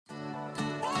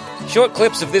Short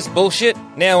clips of this bullshit,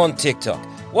 now on TikTok.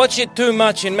 Watch it too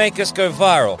much and make us go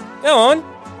viral. Go on,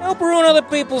 help ruin other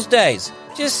people's days.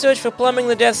 Just search for Plumbing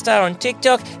the Death Star on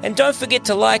TikTok, and don't forget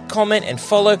to like, comment, and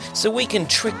follow so we can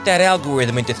trick that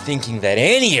algorithm into thinking that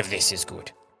any of this is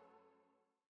good.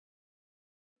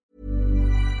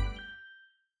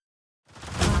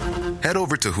 Head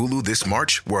over to Hulu this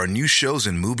March, where our new shows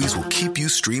and movies will keep you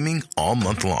streaming all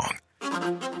month long.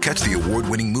 Catch the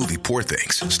award-winning movie Poor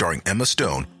Things, starring Emma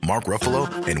Stone, Mark Ruffalo,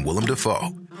 and Willem Dafoe.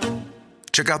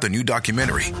 Check out the new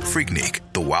documentary, Freaknik,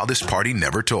 The Wildest Party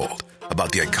Never Told,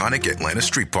 about the iconic Atlanta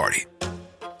Street Party.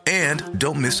 And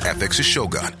don't miss FX's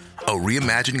Shogun, a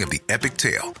reimagining of the epic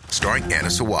tale, starring Anna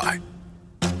Sawai.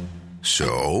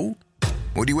 So,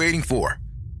 what are you waiting for?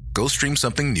 Go stream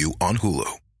something new on Hulu.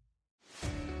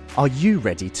 Are you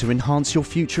ready to enhance your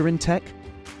future in tech?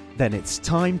 Then it's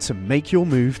time to make your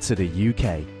move to the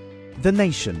UK, the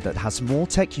nation that has more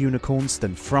tech unicorns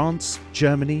than France,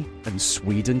 Germany, and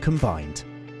Sweden combined.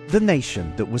 The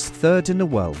nation that was third in the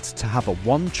world to have a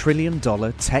 $1 trillion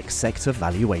tech sector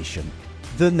valuation.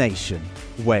 The nation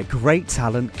where great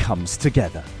talent comes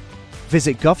together.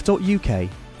 Visit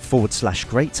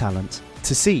gov.uk/great talent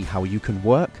to see how you can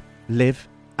work, live,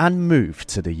 and move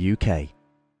to the UK.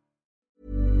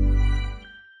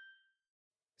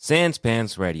 Sans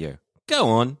Pants Radio. Go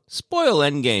on, spoil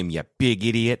Endgame, you big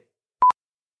idiot.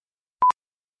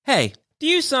 Hey, do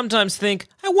you sometimes think,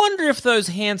 I wonder if those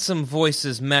handsome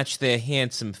voices match their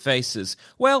handsome faces?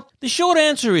 Well, the short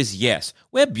answer is yes,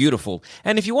 we're beautiful.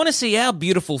 And if you want to see our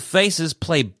beautiful faces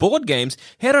play board games,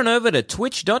 head on over to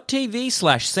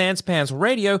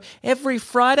twitch.tv/sanspantsradio every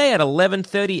Friday at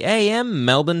 11:30 a.m.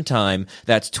 Melbourne time.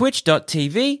 That's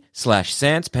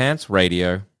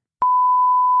twitch.tv/sanspantsradio.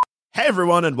 Hey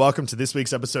everyone, and welcome to this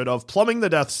week's episode of Plumbing the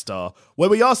Death Star, where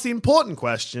we ask the important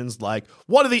questions like,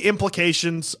 what are the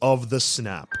implications of the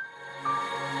snap?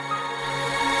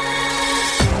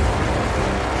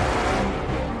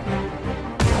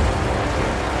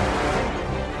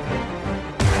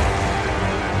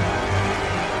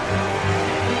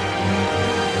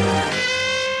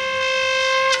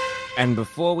 And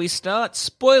before we start,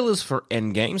 spoilers for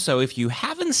Endgame, so if you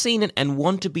haven't seen it and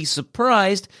want to be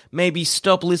surprised, maybe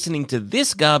stop listening to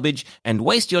this garbage and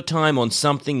waste your time on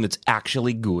something that's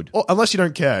actually good. Or, unless you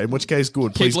don't care, in which case,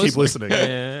 good. Please keep listening.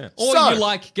 Yeah. Or So- you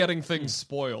like getting things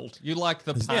spoiled. You like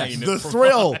the pain. The it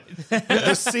thrill, provides.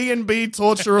 the C&B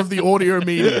torture of the audio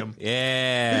medium.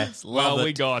 Yes, love Well, it.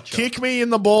 we got you. Kick me in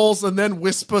the balls and then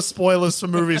whisper spoilers for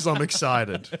movies I'm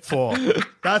excited for.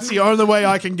 That's the only way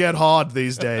I can get hard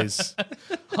these days.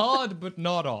 Hard but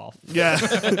not off. Yeah.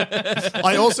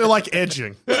 I also like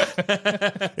edging.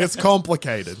 It's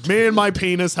complicated. Me and my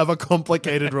penis have a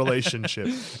complicated relationship.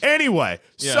 Anyway,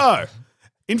 so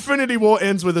Infinity War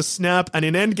ends with a snap, and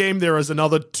in Endgame there is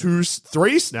another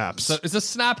 3 snaps. So it's a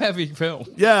snap-heavy film.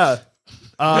 Yeah.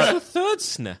 The third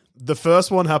snap. The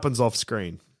first one happens off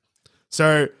screen.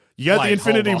 So you get the Wait,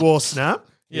 Infinity hold on. War snap.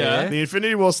 Yeah. The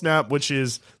Infinity War snap, which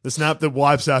is the snap that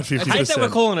wipes out 50%. I hate that we're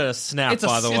calling it a snap, It's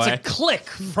by the it's way. a click,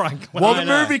 Frank. well, I the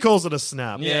know. movie calls it a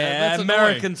snap. Yeah, that's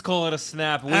Americans call it a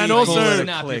snap. We And call also- it a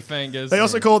snap your click. fingers. They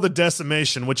also call it the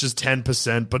decimation, which is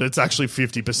 10%, but it's actually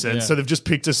 50%. Yeah. So they've just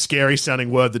picked a scary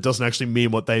sounding word that doesn't actually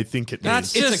mean what they think it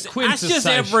means. That's It's just, a that's just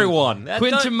quintessation. everyone. That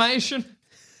don't- Quintimation?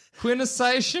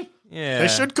 Quintessation? Yeah. They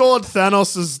should call it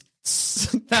Thanos'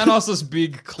 Thanos'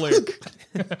 big click.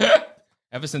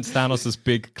 Ever since Thanos'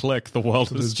 big click, the world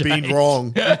has been changed.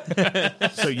 wrong.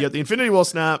 So you get the Infinity War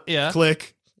snap, Yeah.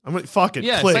 click. I'm gonna, fuck it,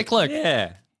 Yeah, click. say click.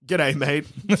 Yeah. G'day, mate.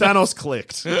 Thanos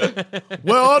clicked.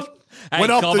 World Hey,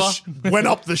 went up Cobber. went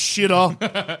up the shitter.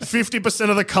 50%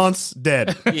 of the cunts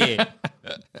dead. Yeah.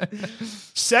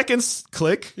 Second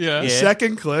click. Yeah. Yeah.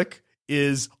 Second click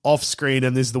is off screen,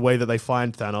 and this is the way that they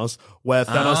find Thanos, where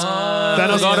Thanos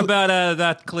Forgot about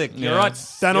that click. You're Yeah. right.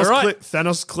 Thanos, You're right.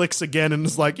 Thanos clicks again and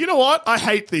is like, you know what? I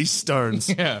hate these stones.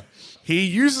 Yeah. He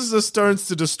uses the stones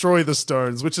to destroy the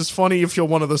stones, which is funny if you're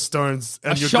one of the stones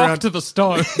and A you're shock to the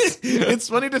stones. It's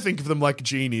funny to think of them like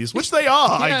genies, which they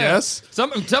are, I Yeah. guess.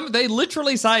 Some they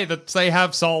literally say that they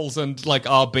have souls and like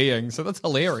are beings, so that's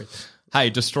hilarious. Hey,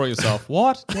 destroy yourself.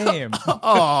 What? Damn. Well,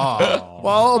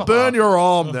 I'll burn your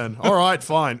arm then. All right,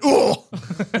 fine. Ooh.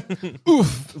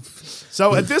 Oof.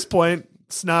 So at this point,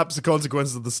 snaps, the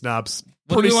consequences of the snaps.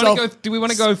 Well, do Pretty we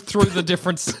want to go through the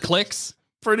different clicks?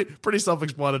 pretty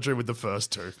self-explanatory with the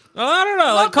first two. I don't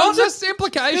know. Like, Not just The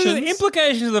implications.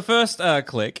 implications of the first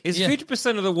click is Yeah.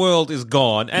 50% of the world is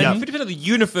gone, and Yeah. 50% of the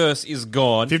universe is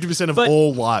gone. 50% of But-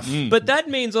 all life. But that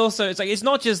means also it's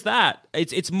not just that.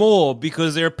 It's more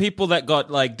because there are people that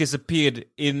got like disappeared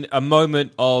in a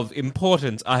moment of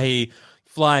importance, i.e.,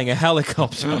 flying a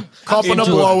helicopter. Copping a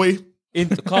blowy.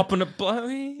 Copping a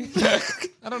blowy.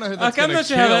 I don't know who that's I'm gonna not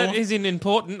sure how that isn't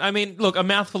important. I mean, look, a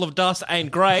mouthful of dust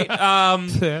ain't great.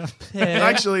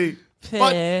 Actually,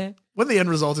 but when the end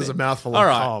result is a mouthful of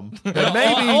cum, then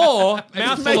maybe or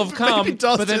mouthful of cum, maybe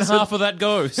dust but then isn't- half of that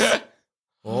goes.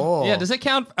 Oh. Yeah, does it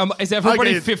count? Is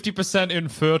everybody Okay. 50%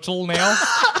 infertile now?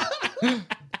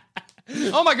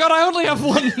 Oh my god, I only have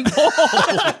one ball.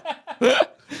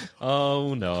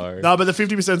 Oh no. No, but the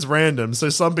 50% is random, so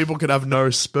some people could have no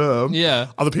sperm. Yeah.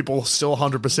 Other people still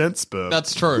 100% sperm.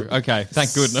 That's true. Okay,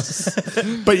 thank goodness.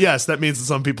 But yes, that means that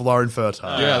some people are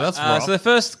infertile. Yeah, that's rough. So the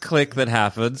first click that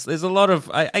happens, there's a lot of,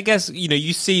 I guess, we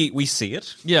see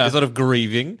it. Yeah. There's a lot of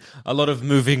grieving, a lot of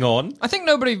moving on. I think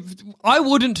I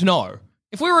wouldn't know.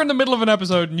 If we were in the middle of an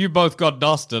episode and you both got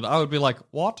dusted, I would be like,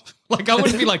 what? Like, I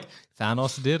wouldn't be like,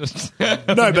 Thanos did it.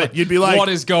 No, but you'd be like, what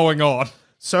is going on?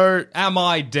 so Am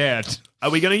I dead? are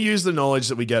we going to use the knowledge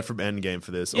that we get from Endgame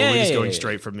for this? Or are we just going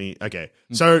straight from the... Okay.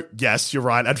 So, yes, you're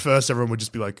right. At first, everyone would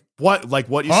just be like, what? Like,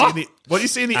 what you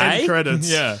see in the end credits?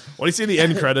 Yeah. What do you see in the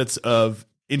end credits of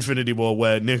Infinity War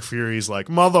where Nick Fury's like,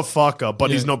 motherfucker,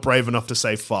 but he's not brave enough to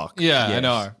say fuck. Yeah, I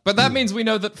know. But that means we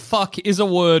know that fuck is a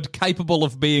word capable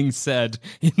of being said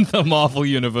in the Marvel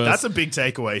universe. That's a big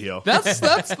takeaway here. That's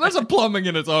a plumbing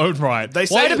in its own right. They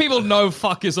Why say- do people know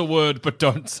fuck is a word but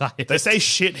don't say it? They say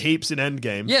shit heaps in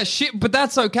Endgame. Yeah, shit, but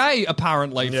that's okay,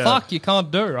 apparently. Yeah. Fuck, you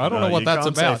can't do. I don't No, know what you that's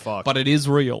can't say about. fuck. But it is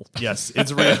real. Yes,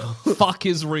 it's real. Fuck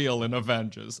is real in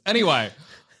Avengers. Anyway.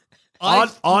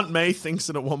 Aunt May thinks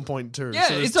it at one point too. Yeah,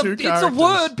 So there's it's a two it's a characters.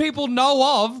 word people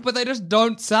know of, but they just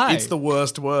don't say. It's the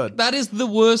worst word. That is the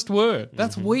worst word.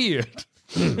 That's weird.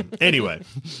 Anyway,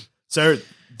 so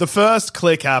the first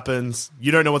click happens.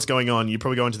 You don't know what's going on. You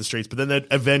probably go into the streets, but then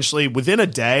eventually, within a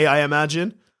day, I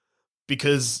imagine,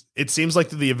 because it seems like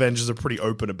the Avengers are pretty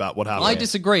open about what happened. I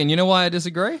disagree, and you know why I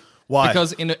disagree? Why?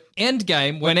 Because in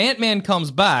Endgame, when Ant-Man comes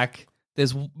back,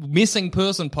 there's missing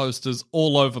person posters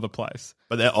all over the place.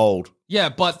 But they're old. Yeah,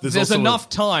 but There's there's also enough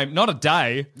time, not a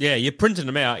day. Yeah, you're printing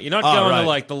them out. You're not Oh, going right. to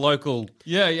like the local.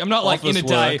 Yeah, I'm not like in a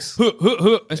Office day.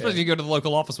 works. Especially if you go to the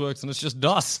local office works and it's just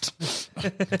dust.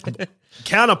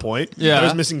 Counterpoint, Yeah.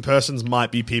 those missing persons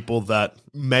might be people that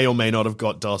may or may not have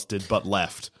got dusted but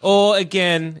left. Or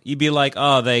again, you'd be like,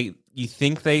 you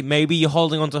think maybe you're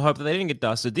holding on to hope that they didn't get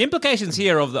dusted. The implications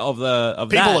here of People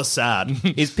that are sad.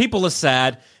 is people are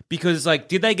sad because like,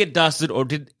 did they get dusted or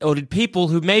did people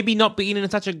who maybe not being in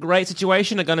such a great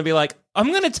situation are going to be like, I'm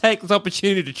going to take this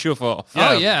opportunity to chuff off.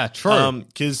 Oh, yeah, true.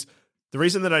 Because the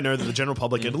reason that I know that the general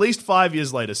public, at least 5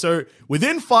 years later, so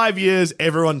within 5 years,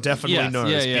 everyone definitely Yes,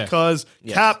 knows yeah. because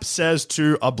Cap says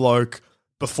to a bloke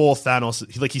before Thanos,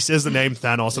 he says the name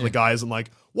Thanos, and the guy isn't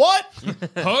like, what?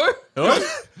 Who?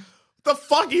 The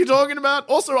fuck are you talking about?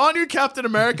 Also, aren't you Captain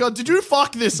America? Did you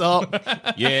fuck this up?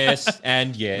 Yes,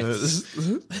 and yes.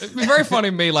 It'd be very funny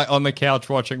me like on the couch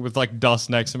watching with like dust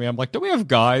next to me. I'm like, do we have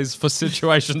guys for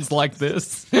situations like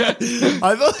this?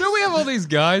 I thought Do we have all these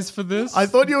guys for this? I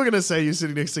thought you were going to say you're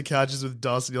sitting next to couches with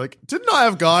dust, and you're like, didn't I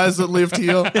have guys that lived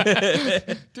here?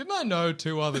 Didn't I know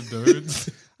two other dudes?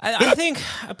 I think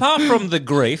apart from the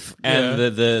grief and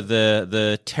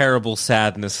the terrible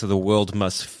sadness that the world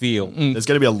must feel, There's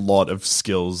going to be a lot of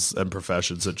skills and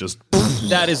professions that just...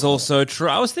 that is also true.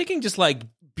 I was thinking just like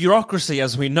bureaucracy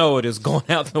as we know it has gone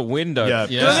out the window. Yeah.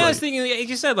 You know, I was thinking, like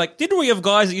you said, like, didn't we have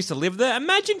guys that used to live there?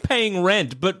 Imagine paying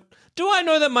rent, but do I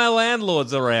know that my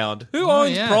landlord's around? Who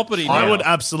owns property now? I would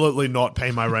absolutely not pay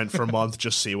my rent for a month,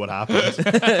 just see what happens.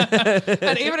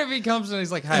 And even if he comes and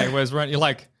he's like, hey, where's rent? You're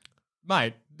like,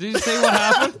 mate, did you see what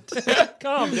happened?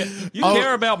 Come, you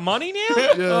care about money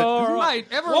now? All right.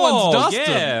 Mate, everyone's dusted.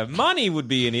 Yeah, money would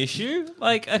be an issue.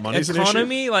 Like Money's an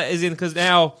economy, like as in because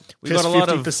now we've Because got a lot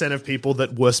of 50% of people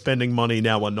that were spending money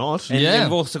now are not. and Yeah.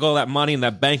 we've also got all that money in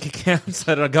that bank accounts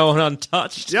that are going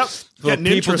untouched. Yep. For Getting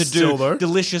people to interest do still, though.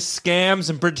 delicious scams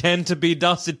and pretend to be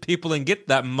dusted people and get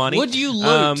that money. Would you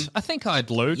loot? I think I'd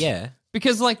loot. Yeah.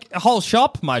 Because like a whole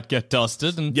shop might get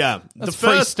dusted and Yeah. that's The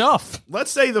free first- stuff. Let's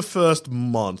say the first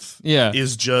month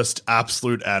is just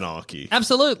absolute anarchy.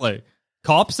 Absolutely.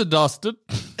 Cops are dusted.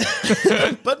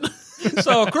 But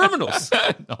So are criminals.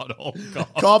 Not all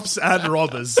cops. cops and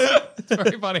robbers. It's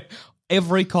very funny.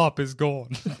 Every cop is gone.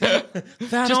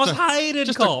 Thanos hated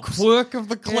Just cops. a quirk of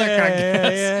the click, I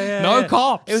guess. No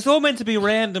cops. It was all meant to be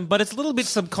random, but it's a little bit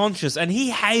subconscious, and he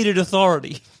hated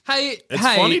authority. Hey, It's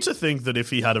funny to think that if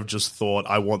he had have just thought,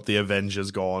 I want the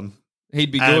Avengers gone,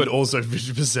 He'd be and good. also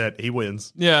 50% he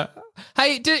wins. Yeah.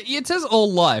 Hey, it says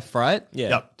all life, right? Yeah.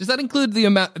 Yep. Does that include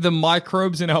the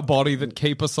microbes in our body that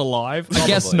keep us alive? I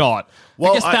guess not.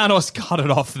 Well, I guess Thanos cut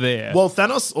it off there. Well,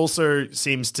 Thanos also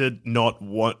seems to not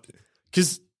want...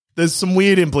 Because there's some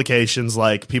weird implications,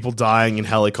 like people dying in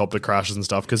helicopter crashes and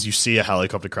stuff, because you see a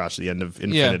helicopter crash at the end of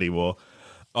Infinity War.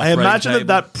 I imagine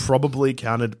that probably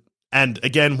counted... And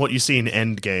again, what you see in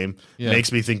Endgame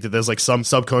makes me think that there's like some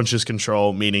subconscious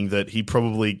control, meaning that he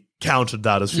probably counted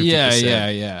that as 50%.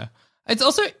 Yeah.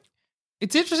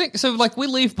 It's interesting. So, like, we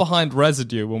leave behind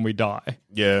residue when we die.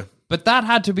 Yeah. But that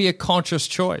had to be a conscious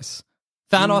choice.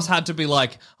 Thanos had to be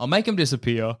like, I'll make him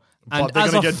disappear. And they're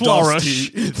as gonna a get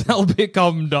flourish, dusty. they'll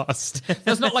become dust.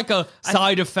 There's not like a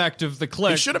side effect of the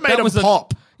click. He should have made them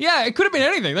pop. Yeah, it could have been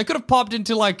anything. They could have popped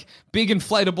into like big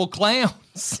inflatable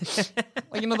clowns.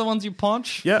 Like, you know, the ones you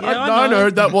punch? Yeah, Yeah, I I know. know.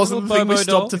 That wasn't the Little thing we Bobo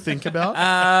stopped doll. to think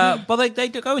about. But they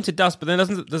go into dust, but then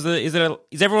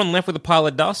is everyone left with a pile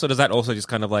of dust, or does that also just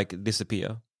kind of like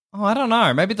disappear? Oh, I don't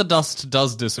know. Maybe the dust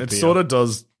does disappear. It sort of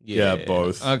does, Yeah.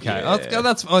 both. Okay, Yeah. I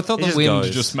thought the just wind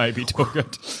goes. just maybe took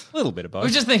it. A little bit of I both.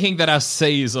 was just thinking that our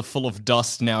seas are full of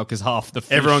dust now because half the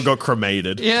fish... Everyone got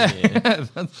cremated. Yeah.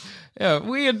 Yeah,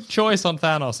 weird choice on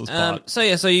Thanos' part.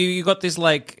 So you got this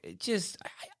like just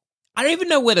I don't even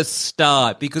know where to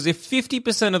start, because if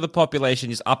 50% of the population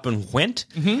is up and went,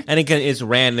 and again it's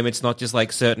random, it's not just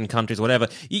like certain countries or whatever,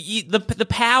 the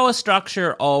power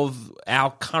structure of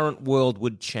our current world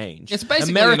would change. It's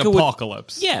basically America an would-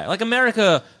 apocalypse. Yeah, like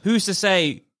America, who's to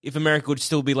say if America would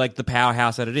still be like the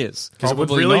powerhouse that it is? Because it would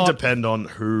Probably really not. depend on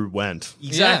who went.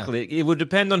 Exactly. It would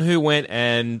depend on who went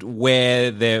and where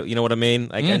they're, you know what I mean?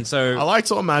 Like, and so... I like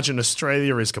to imagine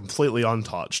Australia is completely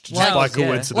untouched, just Well, by yeah.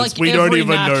 coincidence. Like we don't every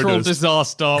even natural notice.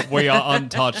 disaster, we are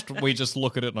untouched. We just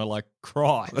look at it and are like,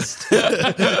 Christ,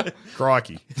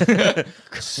 Crikey.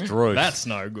 Struth. that's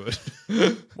no good.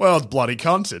 Well, it's bloody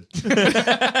cunted.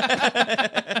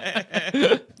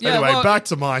 Anyway, back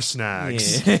to my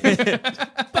snags.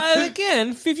 But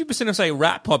again, 50% of, say,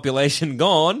 rat population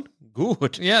gone.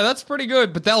 Good. Yeah, that's pretty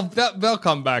good, but they'll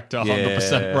come back to 100%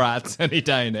 Yeah. rats any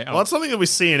day now. Well, that's something that we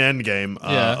see in Endgame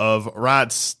Yeah. of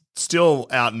rats still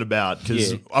out and about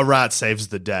because Yeah. a rat saves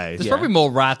the day. There's probably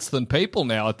more rats than people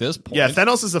now at this point. Yeah,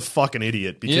 Thanos is a fucking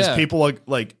idiot because Yeah. people are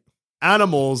like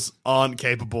animals aren't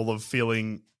capable of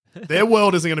feeling their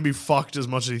world isn't going to be fucked as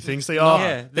much as he thinks they are.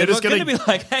 Yeah, They're just going going to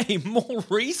be like, hey, more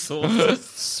resources.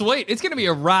 Sweet. It's going to be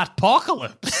a rat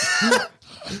apocalypse.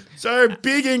 so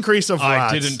big increase of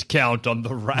rats. I didn't count on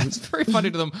the rats. It's very funny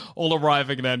to them all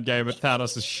arriving in Endgame at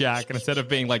Thanos' shack, and instead of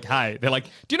being like, hey, they're like,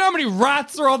 do you know how many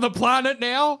rats are on the planet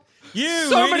now?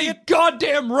 So many idiot.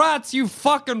 goddamn rats, you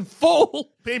fucking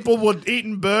fool. People were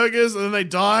eating burgers and then they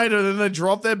died and then they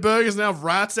dropped their burgers. Now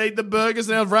rats ate the burgers.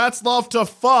 Now rats love to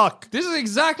fuck. This is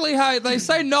exactly how they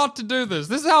say not to do this.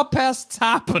 This is how pests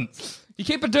happen. You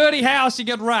keep a dirty house, you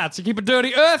get rats. You keep a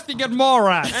dirty earth, you get more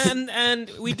rats. And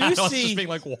we do I was just see... being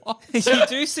like, what? You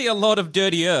do see a lot of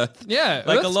dirty earth. Yeah,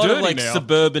 like Earth's a lot of dirty like now.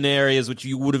 suburban areas which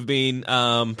you would have been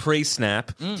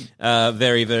pre-snap,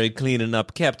 very, very clean and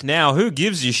upkept. Now, who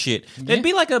gives you shit? There'd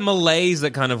be like a malaise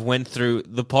that kind of went through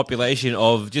the population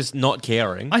of just not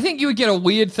caring. I think you would get a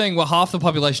weird thing where half the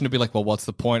population would be like, well, what's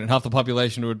the point? And half the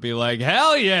population would be like,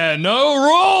 hell yeah, no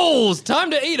rules.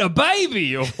 Time to eat a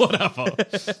baby or whatever.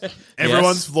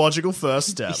 Everyone's logical first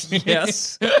step.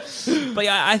 Yes, but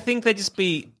yeah, I think they just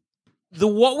be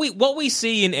what we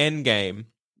see in Endgame.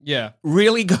 Yeah.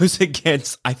 Really goes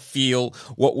against, I feel,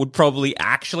 what would probably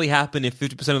actually happen if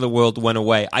 50% of the world went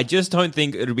away. I just don't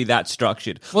think it would be that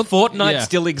structured. Well, Fortnite yeah.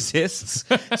 still exists,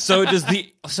 so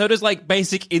does like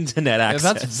basic internet Yeah,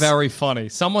 access. that's very funny.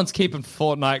 Someone's keeping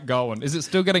Fortnite going. Is it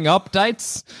still getting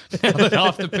updates now that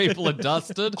half the people are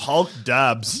dusted? Hulk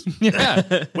dabs.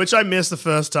 Yeah. Which I missed the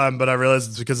first time, but I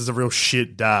realized it's because it's a real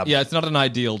shit dab. Yeah, it's not an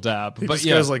ideal dab. It but just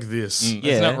yeah, goes like this.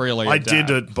 Yeah. it's not really a I dab. did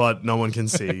it, but no one can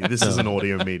see. This is an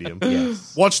audio medium.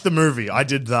 Yes. Watch the movie. I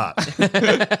did that.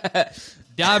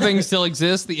 Dabbing still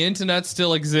exists. The internet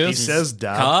still He exists. says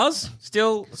dab. Cars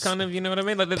still kind of, you know what I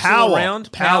mean? Like they're Power. still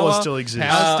around. Power still exists.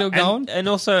 Power still going? And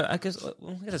also, I guess, well,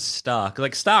 look at Stark.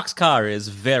 Like Stark's car is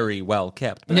very well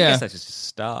kept. But I Yeah. guess that's just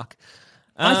Stark.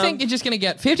 I think you're just going to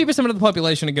get 50% of the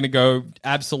population are going to go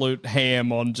absolute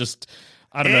ham on just,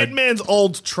 I don't know. Ant-Man's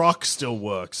old truck still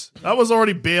works. That was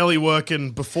already barely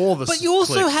working before this. But you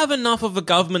also click. have enough of a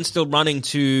government still running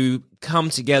to come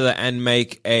together and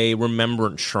make a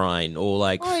remembrance shrine or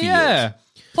like Oh, field. yeah.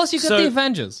 Plus, you got the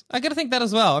Avengers. I got to think that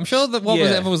as well. I'm sure that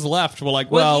whatever was left were like,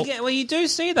 you do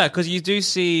see that because you do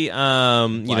see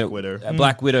Widow.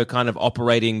 Black Widow kind of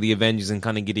operating the Avengers and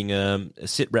kind of getting a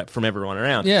sit rep from everyone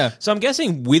around. Yeah. So I'm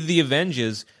guessing with the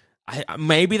Avengers,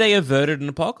 maybe they averted an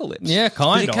apocalypse. Yeah,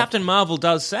 kind of. Captain Marvel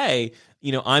does say,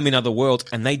 I'm in other worlds,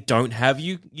 and they don't have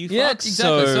you Yeah, fucks.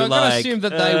 exactly. So I'm going to assume that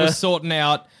they were uh, sorting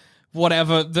out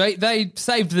whatever. They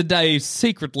saved the day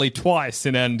secretly twice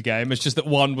in Endgame. It's just that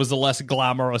one was a less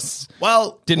glamorous.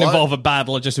 Didn't involve a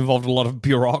battle. It just involved a lot of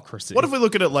bureaucracy. What if we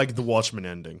look at it like the Watchmen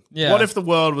ending? Yeah. What if the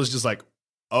world was just like,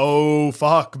 oh,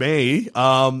 fuck me.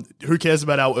 Who cares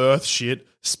about our Earth shit?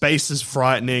 Space is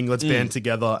frightening. Let's band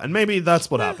together. And maybe that's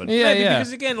what happened. Yeah, Maybe,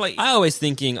 because again, I always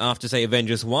thinking after, say,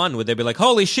 Avengers 1, would they be like,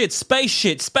 holy shit,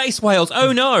 space whales,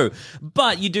 oh no.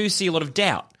 But you do see a lot of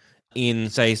doubt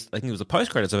in, say, I think it was the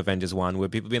post-credits of Avengers 1, where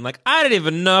people being like, I don't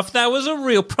even know if that was a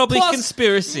real, probably Plus,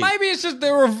 conspiracy. Maybe it's just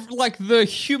there were the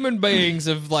human beings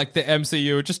of the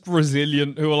MCU are just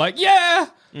resilient who are like, yeah,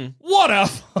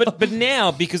 whatever. But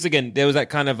now, because again, there was that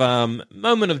kind of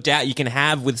moment of doubt you can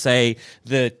have with, say,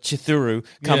 the Chithuru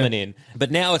coming in.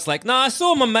 But now it's like, I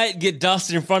saw my mate get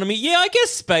dusted in front of me. Yeah, I guess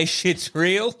space shit's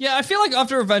real. Yeah, I feel like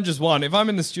after Avengers 1, if I'm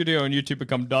in the studio and you two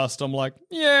become dust, I'm like,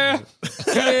 makes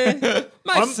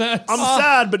sense. I'm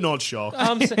sad, but not shocked.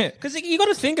 Because you got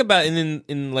to think about it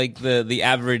in like the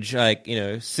average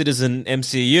citizen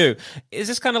MCU. It's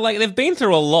just kind of like they've been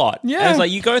through a lot. Yeah, it's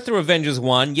like you go through Avengers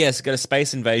 1, yes, got a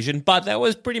space invasion, but that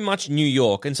was pretty much New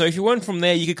York, and so if you weren't from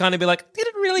there, you could kind of be like, did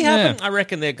it really happen? Yeah. I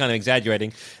reckon they're kind of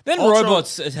exaggerating. Then Ultron-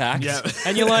 robots attacked, Yeah.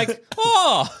 and you're like,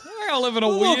 oh. I live in a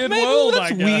Look, weird maybe world,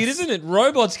 that's I guess. weird, isn't it?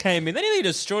 Robots came in. They nearly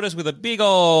destroyed us with a big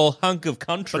old hunk of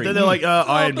country. But then they're like,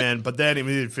 Iron Man. But then in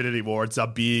Infinity War, it's a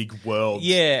big world.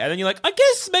 Yeah, and then you're like, I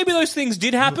guess maybe those things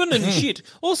did happen and shit.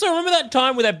 Also, remember that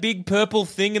time where that big purple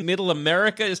thing in Middle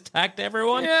America just attacked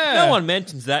everyone? Yeah. No one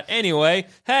mentions that. Anyway,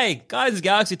 hey, Guardians of the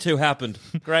Galaxy 2 happened.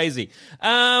 Crazy.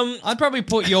 I'd probably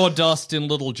put your dust in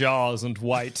little jars and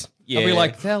wait. I'd be Yeah.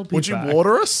 like, they'll be Would you back.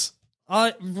 water us?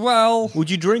 Would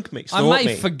you drink me? I Snort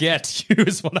may me? forget you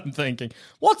is what I'm thinking.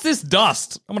 What's this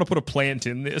dust? I'm going to put a plant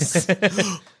in this.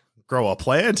 Grow a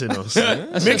plant in us.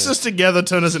 Mix us together,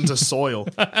 turn us into soil.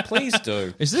 Please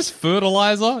do. Is this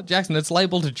fertilizer? Jackson, it's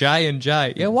labeled J and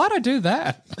J. Yeah, why'd I do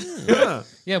that?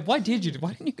 Yeah, why didn't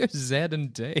you go Z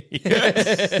and D?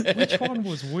 Which one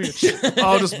was which?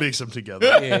 I'll just mix them together.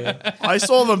 Yeah. I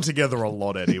saw them together a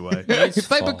lot anyway. If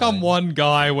they become one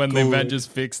guy when the Avengers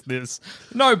fix this,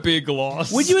 no big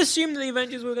loss. Would you assume that the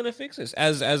Avengers were going to fix this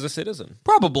as a citizen?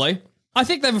 Probably. I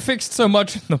think they've fixed so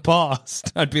much in the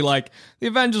past. I'd be like, the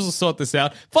Avengers will sort this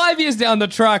out. 5 years down the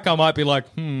track, I might be like,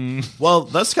 Well,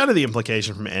 that's kind of the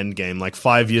implication from Endgame. Like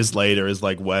 5 years later is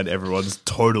like when everyone's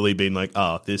totally been like,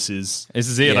 this is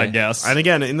it, I guess. And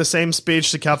again, in the same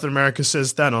speech that Captain America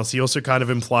says Thanos, he also kind of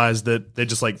implies that they're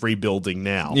just like rebuilding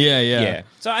now. Yeah.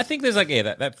 So I think there's like,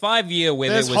 that 5 year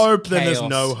where There's there was hope, then there's chaos.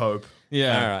 no hope.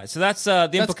 Yeah. All right, so that's the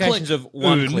implications click. of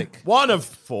one Un. click. 1 of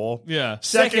 4. Yeah.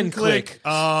 Second click.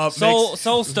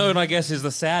 Soul Stone, I guess, is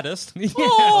the saddest.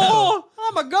 Oh,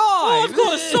 I'm a guy. I've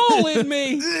got a soul in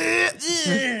me.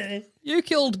 You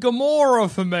killed Gamora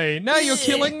for me. Now you're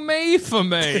killing me for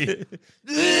me.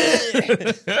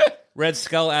 Red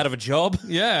Skull out of a job.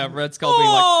 Yeah, Red Skull being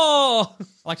like... Oh, I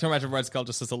like to imagine Red Skull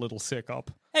just as a little sick up.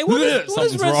 hey, what does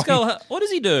Something's Red wrong. Skull? What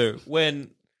does he do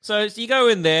when? So you go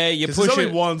in there, you There's push only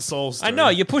it. one soul stone. I know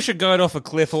you push a goat off a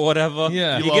cliff or whatever.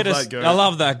 Yeah. you You get love a. that goat. I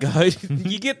love that goat.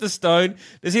 You get the stone.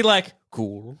 Is he like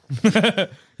cool? Yeah,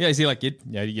 is he like, you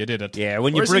did it. Yeah,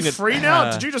 when Or you is bring he it free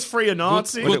now? Did you just free a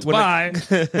Nazi? Goodbye.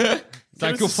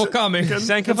 Thank you for coming.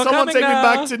 Thank you Can for someone coming take me now.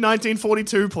 back to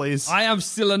 1942, please? I am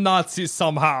still a Nazi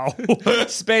somehow.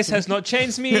 Space has not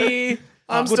changed me.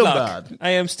 I'm Good still luck. bad.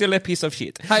 I am still a piece of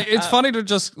shit. Hey, it's funny to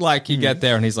just, like, you get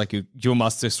there and he's like, you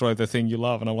must destroy the thing you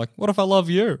love. And I'm like, what if I love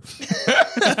you?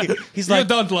 He's You like,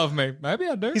 don't love me. Maybe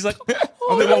I do. he's like,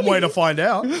 Only one way to find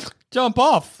out. jump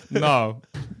off. No.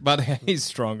 But he's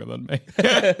stronger than me.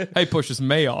 He pushes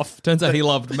me off. Turns out he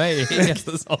loved me. He gets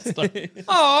the soul stone.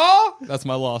 Aww. That's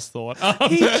my last thought.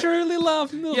 he truly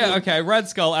loved me. Yeah, okay. Red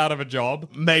Skull out of a job.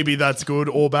 Maybe that's good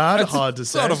or bad. Hard to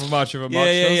say. Sort of much of a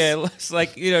Yeah. muchness. It's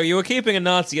like, you were keeping a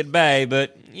Nazi at bay,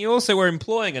 but you also were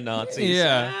employing a Nazi.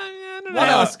 Yeah. I don't What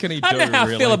know. else can he I don't do, know how I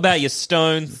really? feel about your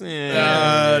stones.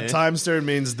 Time Stone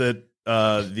means that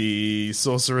the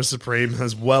Sorcerer Supreme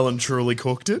has well and truly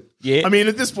cooked it. Yeah. I mean,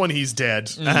 at this point, he's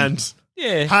dead and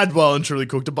Yeah. had well and truly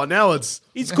cooked it, but now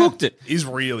He's cooked it. he's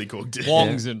really cooked it.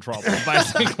 Wong's in trouble,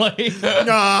 basically.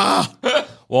 Ah,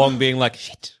 Wong being like,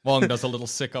 shit. Wong does a little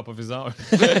sick up of his own.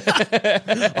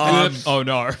 Oh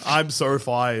no. I'm so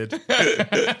fired.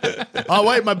 Oh,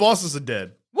 wait, my bosses are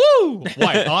dead. Woo!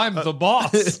 Wait, I'm the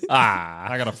boss.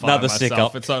 I gotta fire Another myself. sick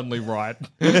up. It's only right.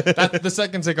 The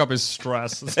second sick up is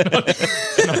stress. It's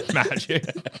not magic.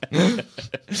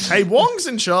 Hey, Wong's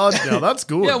in charge now. That's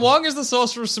good. Yeah, Wong is the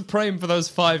Sorcerer Supreme for those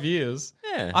 5 years.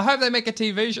 Yeah. I hope they make a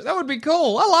TV show. That would be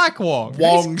cool. I like Wong.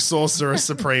 Wong Sorcerer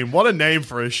Supreme. What a name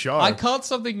for a show. I can't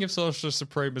stop thinking of Sorcerer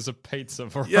Supreme as a pizza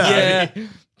variety.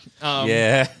 Yeah.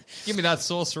 Yeah. Give me that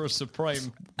Sorcerer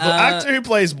Supreme. The actor who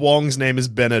plays Wong's name is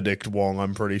Benedict Wong,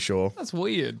 I'm pretty sure. That's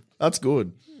weird. That's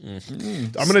good. I'm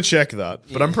going to check that,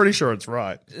 but I'm pretty sure it's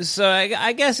right. So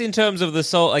I guess in terms of the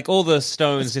soul, like all the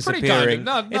stones It's pretty disappearing,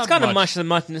 tiny, not it's kind of much.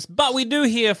 muchness. But we do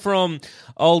hear from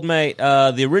old mate,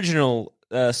 the original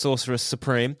Sorceress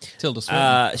Supreme, Tilda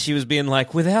Swinton. she was being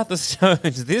like, without the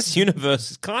stones, this universe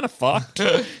is kind of fucked.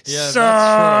 That's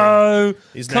so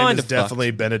His kind name is of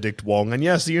definitely Benedict Wong, and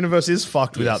yes, the universe is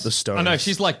fucked without the stones. I know,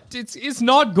 she's like, it's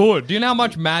not good. Do you know how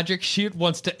much magic shit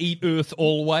wants to eat Earth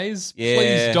always? Yeah.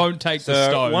 Please don't take the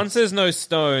stones. Once there's no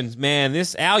stones, man, the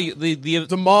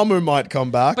Dormammu might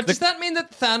come back. But does that mean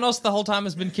that Thanos the whole time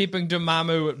has been keeping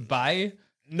Dormammu at bay?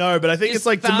 No, but I think Is it's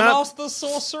like Thanos the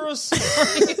Sorcerer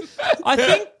Supreme? I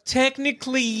think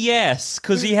technically yes,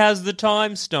 because he has the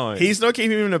time stone. He's not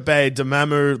keeping him at bay.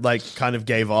 Dormammu like kind of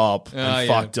gave up and yeah.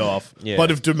 fucked off. Yeah.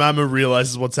 But if Dormammu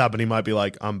realizes what's happened, he might be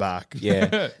like, "I'm back."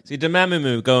 Yeah. See,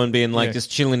 Dormammu going being like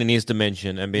just chilling in his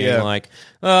dimension and being Yeah. like,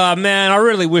 oh man, I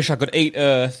really wish I could eat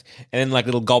Earth. And then like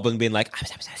little goblin being like,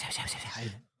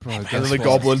 And then the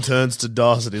goblin turns to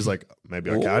dust, and he's like,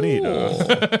 "Maybe I can eat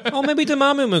Earth." oh, maybe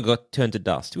Dormammu got turned to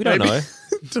dust. We don't know.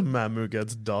 Dormammu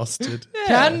gets dusted.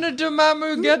 Can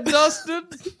Dormammu get dusted?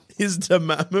 Is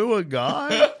Dormammu a guy?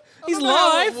 He's I don't know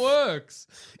how live. it works.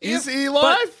 Is he But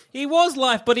live? he was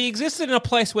live, but he existed in a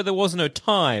place where there was no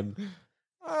time.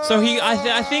 So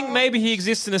I think maybe he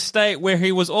exists in a state where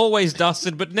he was always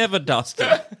dusted but never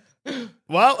dusted.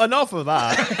 Well, enough of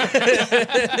that.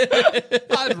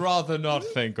 I'd rather not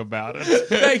think about it.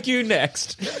 Thank you.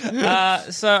 Next.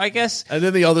 So I guess. And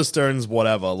then the other stones,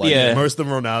 whatever. Like Yeah. most of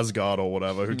them are on Asgard or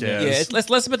whatever. Who cares? Yeah, it's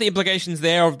less about the implications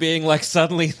there of being like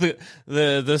suddenly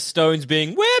the stones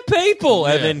being we're people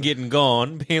and then getting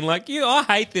gone, being like I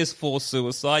hate this forced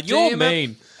suicide. You're Damn it.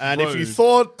 mean. And if you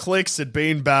thought clicks had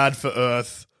been bad for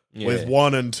Earth with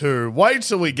 1 and 2, wait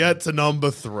till we get to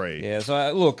number 3. Yeah.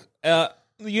 So look, our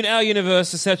universe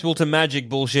susceptible to magic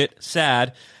bullshit.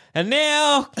 Sad. And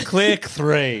now click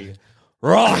 3.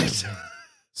 Right.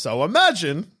 So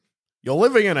imagine you're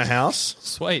living in a house.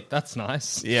 Sweet, that's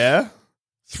nice. Yeah.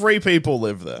 3 people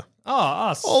live there. Oh,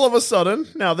 us. All of a sudden,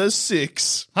 now there's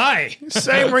 6. Hi.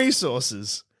 Same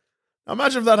resources.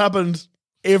 Imagine if that happened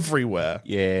everywhere.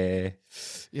 Yeah.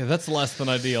 Yeah, that's less than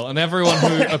ideal. And everyone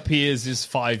who appears is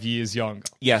 5 years younger.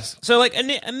 Yes. So like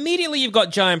immediately you've got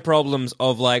giant problems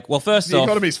of like, well, first The off,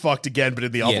 economy's fucked again, but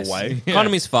in the other way.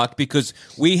 Economy's fucked because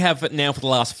we have now for the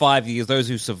last 5 years, those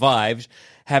who survived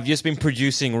have just been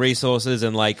producing resources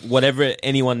and like whatever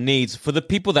anyone needs for the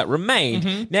people that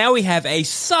remain. Now we have a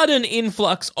sudden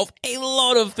influx of a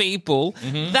lot of people.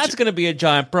 That's going to be a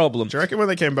giant problem. Do you reckon when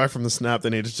they came back from the snap,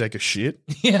 they needed to take a shit?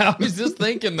 Yeah, I was just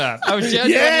thinking that. I was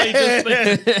genuinely just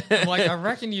thinking. I'm like, I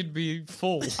reckon you'd be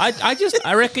full.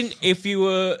 I reckon if you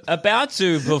were about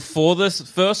to before this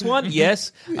first one,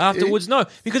 yes. Afterwards, no.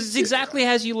 Because it's exactly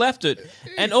as you left it.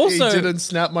 And also... He didn't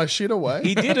snap my shit away.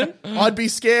 He didn't. I'd be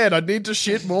scared. I'd need to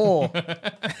shit more. I'm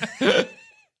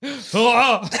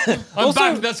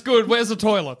back. That's good. Where's the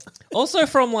toilet? Also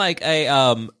from like a,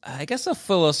 I guess a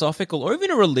philosophical or even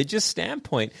a religious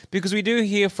standpoint, because we do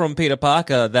hear from Peter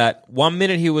Parker that 1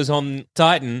 minute he was on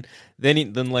Titan, then he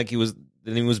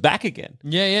was back again.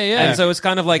 Yeah. And so it's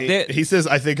kind of like He says,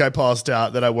 I think I passed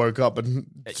out, then I woke up and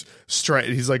straight.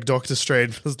 He's like, Doctor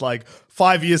Strange was like,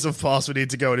 5 years have passed, we need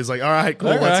to go. And he's like, all right,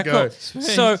 cool, let's go. Cool.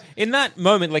 So in that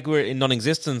moment, like we're in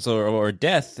non-existence or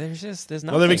death, there's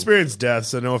nothing. Well, they've experienced death,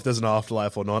 so know if there's an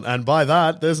afterlife or not. And by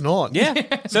that, there's not. Yeah.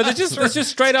 So there's just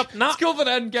straight up nah. It's cool that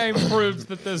Endgame proves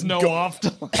that there's no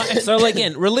afterlife. So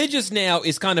again, religious now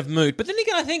is kind of moot. But then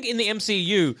again, I think in the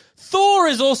MCU, Thor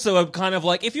is also a kind of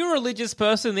like, if you're a religious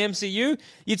person in the MCU,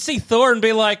 you'd see Thor and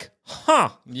be like, huh.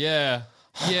 Yeah.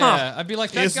 I'd be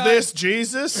like, that Is guy. this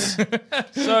Jesus?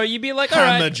 So you'd be like, all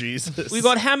Hammer right, Jesus. we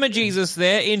got Hammer Jesus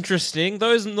there. Interesting.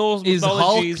 Those Norse Is Hulk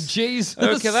mythologies. Jesus?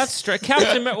 Okay, that's straight.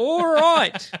 Captain. All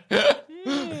right. I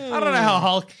don't know how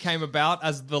Hulk came about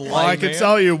as the lame I can man.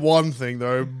 tell you one thing,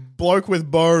 though. Bloke with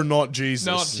bow, not Jesus.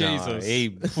 Not Jesus.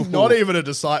 He- Not even a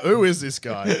disciple. Who is this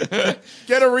guy?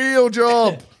 Get a real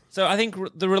job. So I think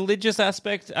the religious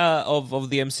aspect of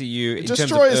the MCU in terms of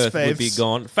destroys Earth would faiths. be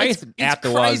gone. Faith out the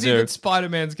It's crazy wazoo. that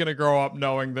Spider-Man's going to grow up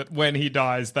knowing that when he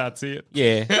dies, that's it.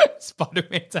 Yeah.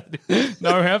 Spider-Man's had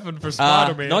no heaven for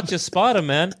Spider-Man. Not just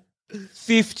Spider-Man.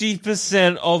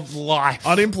 50% of life.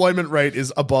 Unemployment rate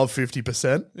is above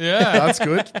 50%. Yeah. That's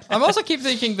good. I'm also keep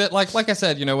thinking that, like I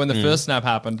said, when the first snap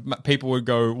happened, people would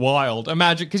go wild.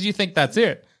 Imagine, because you think that's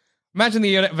it. Imagine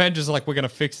the Avengers are like, we're going to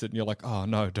fix it. And you're like, oh,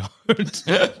 no, don't.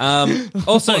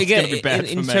 Also, It's again, gonna be bad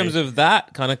in for terms me. of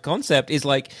that kind of concept, is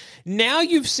like, now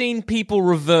you've seen people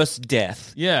reverse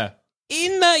death. Yeah.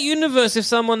 In that universe, if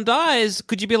someone dies,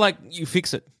 could you be like, you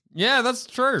fix it? Yeah, that's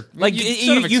true. Like, you you-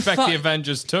 sort of you expect fu- the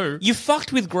Avengers too. You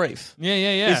fucked with grief.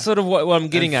 Yeah. It's sort of what I'm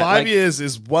getting And at. 5 Like, years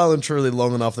is well and truly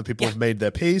long enough that people have made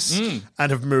their peace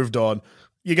and have moved on.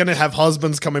 You're going to have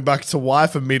husbands coming back to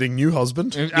wife and meeting new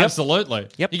husband. Absolutely.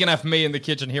 Yep. You're going to have me in the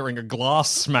kitchen hearing a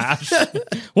glass smash.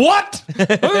 What?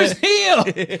 Who's here?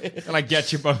 And I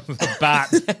get you both with a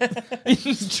bat.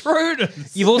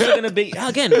 Intruders. You've also going to be,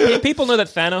 again, people know that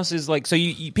Thanos is like, so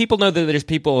people know that there's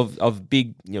people of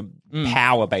big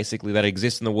power, basically, that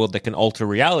exist in the world that can alter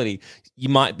reality. You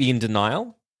might be in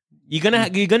denial.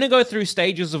 You're gonna go through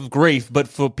stages of grief, but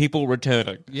for people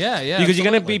returning. Yeah, Because you're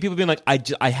gonna absolutely. be people being like,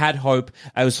 I had hope.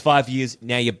 I was 5 years.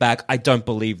 Now you're back. I don't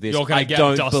believe this. You're going I to get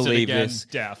don't dusted believe again. this.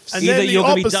 Deaths. And Either then the you're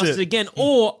gonna be opposite. dusted again,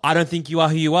 or I don't think you are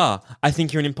who you are. I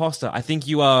think you're an imposter. I think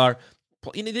you are.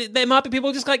 There might be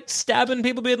people just like stabbing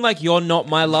people, being like, "You're not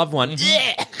my loved one."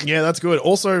 Yeah, that's good.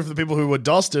 Also, for the people who were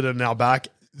dusted and now back,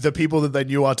 the people that they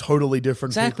knew are totally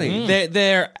different Exactly. people.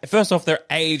 They're first off, they're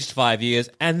aged 5 years,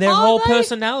 and their whole they?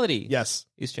 personality Yes.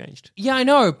 is changed. Yeah, I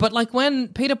know. But like when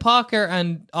Peter Parker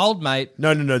and old mate.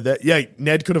 No.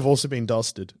 Ned could have also been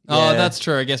dusted. Oh, Yeah. that's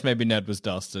true. I guess maybe Ned was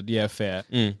dusted. Yeah, fair.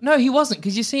 No, he wasn't,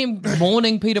 because you see him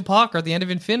mourning Peter Parker at the end of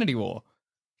Infinity War.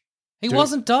 He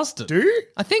wasn't dusted. Do you?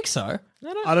 I think so.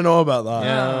 I don't know about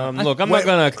that. Look, I'm not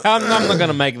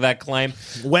gonna make that claim.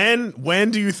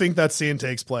 When do you think that scene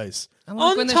takes place? And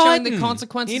like On when they're showing the Titan,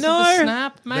 consequences you of the know?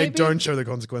 snap, maybe? They don't show the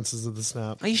consequences of the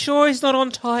snap. Are you sure he's not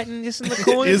on Titan, just in the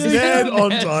corner? Is dude? Ned on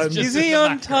Ned's time? just Is in he the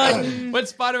on background. Titan? When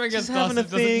Spider-Man gets Just having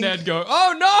dusted, a doesn't thing. Ned go,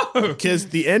 oh no! Because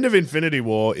the end of Infinity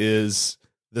War is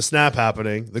the snap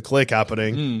happening, the click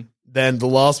happening. Then the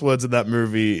last words of that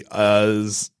movie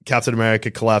is Captain America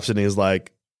collapsing. He's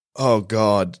like, "Oh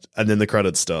God!" And then the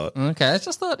credits start. Okay, I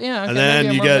just thought, yeah. Okay, And then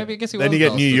maybe you I'm wrong. get Maybe I guess he then was you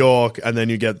get New dusted. York, and then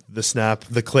you get the snap,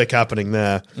 the click happening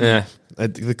there. Yeah.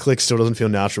 The click still doesn't feel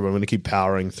natural, but I'm going to keep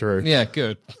powering through. Yeah,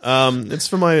 good. It's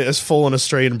for my fallen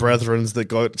Australian brethren that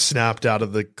got snapped out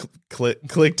of the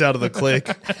clicked out of the click.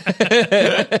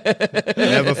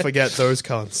 Never forget those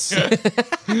cunts.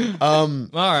 All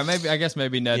right, I guess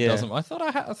maybe Ned Yeah. doesn't. I thought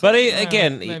I had. But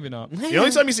again, maybe not. The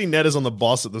only time you see Ned is on the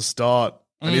boss at the start,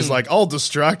 and he's like, "I'll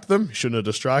distract them." He shouldn't have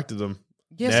distracted them.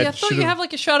 Yeah, Ned see, I thought you should've- have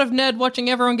like a shot of Ned watching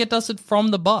everyone get dusted from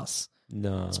the bus.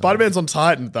 No. Spider-Man's on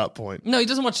Titan at that point. No, he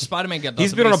doesn't watch Spider-Man get dusted.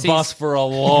 He's been on but a bus for a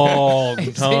long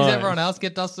He time. sees everyone else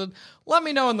get dusted. Let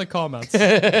me know in the comments.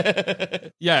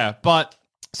 Yeah, but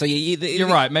So you're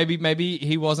right. Maybe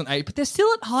he wasn't eight, but they're still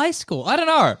at high school. I don't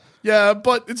know. Yeah,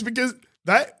 but it's because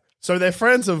so their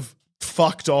friends have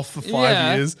fucked off for 5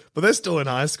 Yeah. years, but they're still in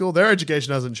high school. Their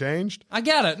education hasn't changed. I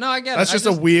get it. No, I get That's it. just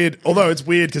a weird. Although it's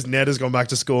weird because Ned has gone back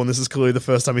to school, and this is clearly the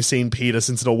first time he's seen Peter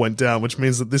since it all went down, which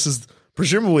means that this is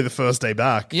presumably the first day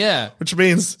back. Yeah. Which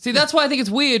means See, that's why I think it's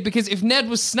weird, because if Ned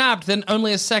was snapped, then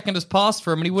only a second has passed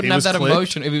for him, and he wouldn't He have was that clicked?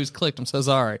 emotion. If he was clicked, I'm so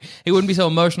sorry. He wouldn't be so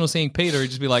emotional seeing Peter. He'd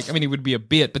just be like, I mean, he would be a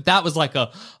bit, but that was like a,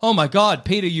 oh my God,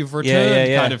 Peter, you've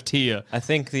returned kind of tear. I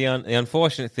think the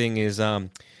unfortunate thing is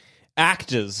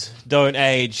actors don't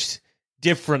age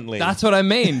differently. That's what I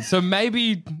mean. So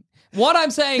maybe, what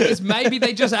I'm saying is maybe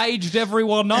they just aged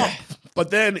everyone up. But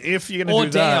then if you're Or going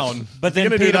to do down. that, But then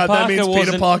if you're gonna Peter do that, Parker that means Peter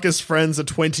wasn't- Parker's friends are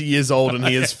 20 years old and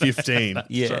he is 15.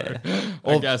 yeah.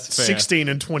 I guess fair. 16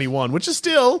 and 21, which is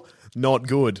still not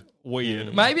good.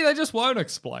 Weird. Maybe they just won't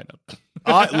explain it.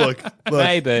 Look,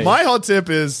 Maybe. my hot tip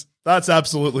is that's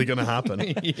absolutely going to happen.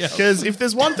 Yeah. Because if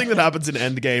there's one thing that happens in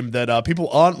Endgame that people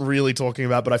aren't really talking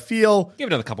about, but I feel Give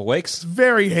it another couple weeks.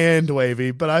 very hand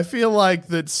wavy, but I feel like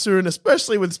that soon,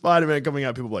 especially with Spider-Man coming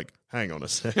out, people are like, hang on a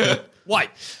second. Wait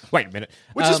a minute.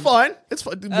 Which is fine. It's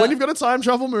fine. When you've got a time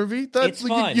travel movie, It's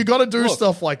fine. you got to do Look,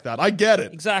 stuff like that. I get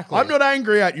it. exactly. I'm not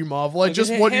angry at you, Marvel. I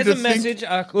just want you Here's to a think.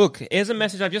 message. Here's a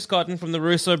message I've just gotten from the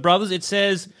Russo brothers. It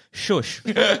says, "Shush."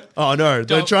 Oh no,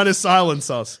 they're trying to silence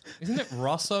us. Isn't it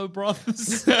Russo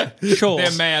brothers? Sure.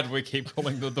 They're mad we keep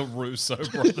calling them the Russo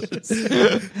brothers.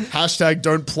 Hashtag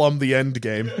don't plumb the end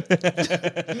game. Too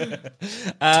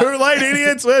late,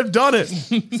 idiots. We've done it.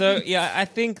 So yeah, I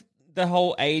think the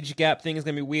whole age gap thing is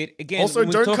going to be weird. Again, Also,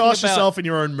 don't cast yourself in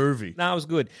your own movie. No, it was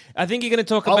good. I think you're going to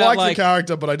talk I about like the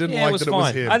character, but I didn't like that it was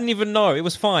fine. him. I didn't even know. It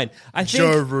was fine. I think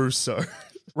Joe Russo.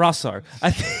 Russo.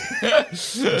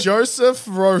 Joseph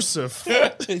Rosef.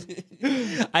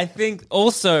 I think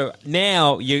also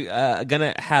now you are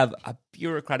going to have a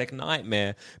bureaucratic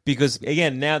nightmare because,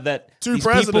 again, now that Two these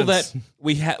people that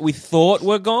presidents. we thought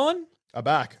were gone Are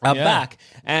back. are back.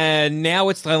 And now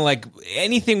it's kind of like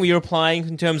anything we were applying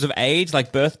in terms of age,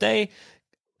 like birthday.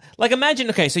 Like imagine,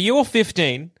 okay, so you're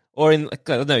 15 or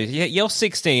you're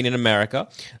 16 in America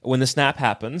when the snap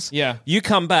happens. Yeah. You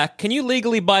come back. Can you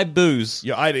legally buy booze?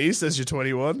 Your ID says you're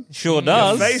 21. Sure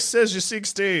does. Your face says you're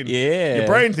 16. Yeah. Your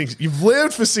brain thinks you've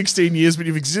lived for 16 years, but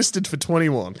you've existed for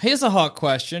 21. Here's a hot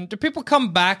question. Do people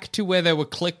come back to where they were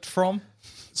clicked from?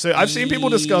 So I've seen people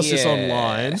discuss this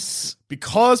online.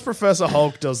 Because Professor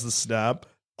Hulk does the snap,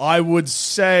 I would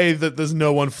say that there's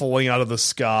no one falling out of the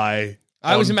sky.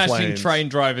 I was on imagining planes. train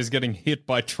drivers getting hit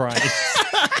by trains.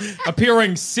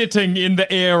 Appearing sitting in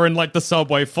the air in like the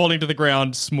subway, falling to the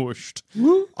ground, smooshed.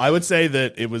 I would say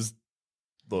that it was.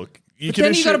 Look, But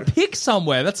then you got to pick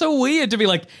somewhere. That's so weird to be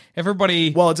like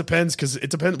everybody. Well, it depends because it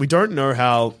depends. We don't know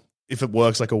how if it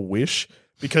works like a wish.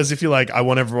 Because if you're like, I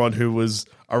want everyone who was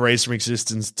erased from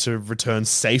existence to return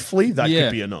safely, that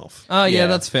could be enough. Oh yeah, Yeah.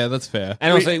 that's fair. That's fair.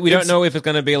 And also, we don't know if it's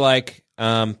going to be like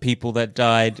people that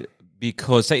died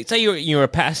because, say you're a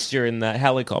passenger in the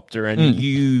helicopter and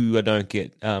you don't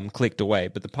get clicked away,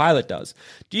 but the pilot does.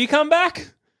 Do you come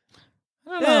back?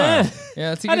 I don't know. Yeah,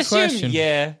 that's a good I'd assume, question.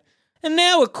 yeah. And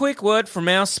now a quick word from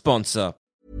our sponsor.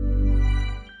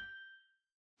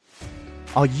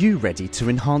 Are you ready to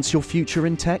enhance your future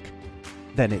in tech?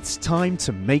 Then it's time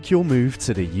to make your move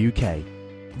to the UK,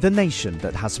 the nation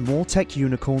that has more tech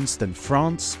unicorns than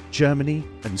France, Germany,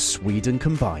 and Sweden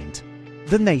combined.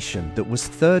 The nation that was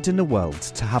third in the world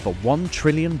to have a $1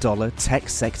 trillion tech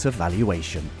sector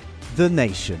valuation. The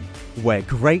nation where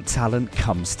great talent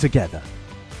comes together.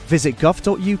 Visit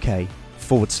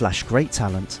gov.uk/great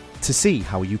talent to see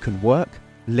how you can work,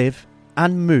 live,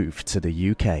 and move to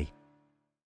the UK.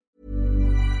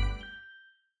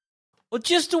 Well,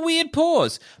 just a weird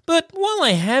pause. But while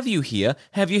I have you here,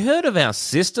 have you heard of our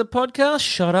sister podcast,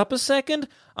 Shut Up a Second?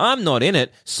 I'm not in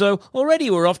it, so already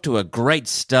we're off to a great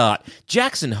start.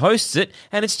 Jackson hosts it,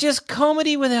 and it's just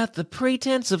comedy without the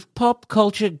pretense of pop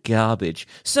culture garbage.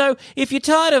 So if you're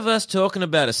tired of us talking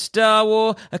about a Star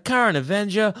Wars, a current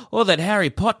Avenger, or that Harry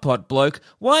Pot bloke,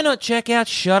 why not check out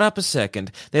Shut Up a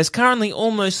Second? There's currently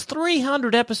almost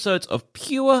 300 episodes of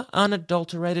pure,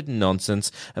 unadulterated nonsense,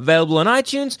 available on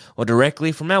iTunes or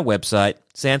directly from our website,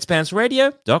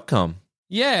 sanspantsradio.com.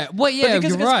 Yeah, well, yeah,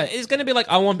 you're right. It's going to be like,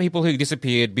 I want people who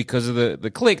disappeared because of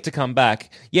the click to come back.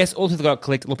 Yes, all people got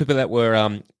clicked, all people that were,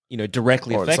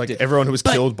 directly Or it's affected. like everyone who was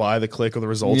killed by the click or the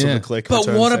results of the click. But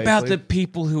returned what about safely. the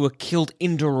people who were killed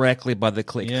indirectly by the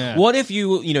click? Yeah. What if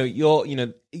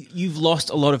you've lost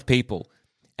a lot of people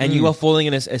and you are falling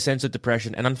in a sense of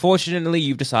depression, and unfortunately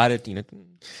you've decided,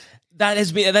 that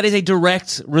is a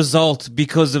direct result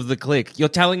because of the click. You're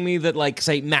telling me that, like,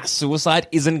 say, mass suicide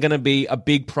isn't going to be a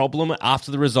big problem after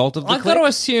the result of the I've click? got to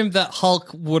assume that Hulk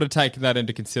would have taken that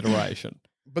into consideration.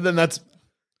 But then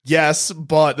yes,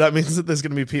 but that means that there's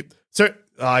going to be people. So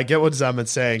I get what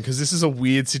Zaman's saying because this is a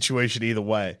weird situation either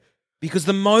way. Because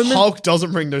the moment Hulk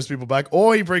doesn't bring those people back,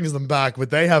 or he brings them back,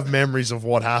 but they have memories of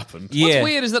what happened. What's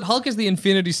weird is that Hulk has the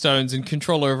Infinity Stones and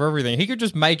control over everything. He could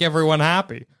just make everyone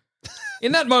happy.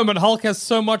 In that moment, Hulk has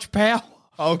so much power.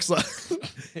 Hulk's like,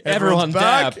 Everyone everyone's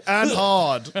back dab. and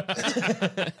hard.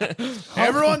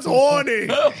 Everyone's horny.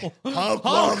 Hulk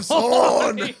loves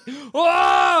horny.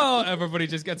 Whoa! Everybody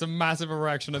just gets a massive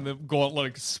erection and the gauntlet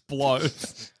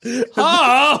explodes.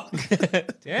 Hulk!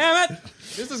 Damn it!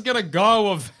 This is gonna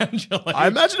go eventually. I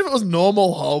imagine if it was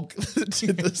normal Hulk that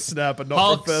did the snap and not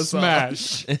Hulk Professor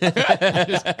smash.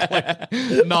 Just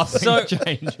click. Nothing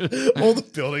changes. All the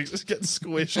buildings just get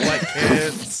squished like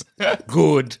cans.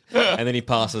 good, and then he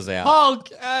passes out. Hulk!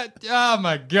 Oh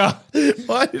my god.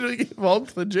 Why did we give Hulk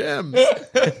the gems?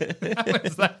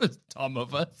 That was dumb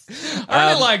of us. I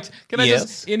really liked. Can I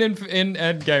just in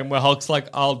Endgame where Hulk's like,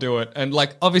 "I'll do it," and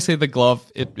like obviously the glove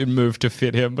it moved to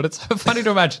fit him, but it's so funny to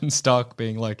imagine Stark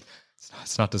being like,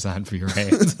 "It's not designed for your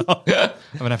hands." I'm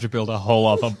gonna have to build a whole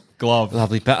other glove. I'll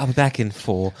be back in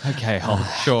 4. Okay, Hulk.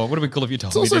 Sure. Would it be cool if you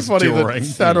told It's me also this funny during?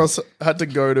 that Thanos had to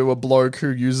go to a bloke who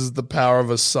uses the power of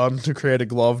a sun to create a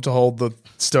glove to hold the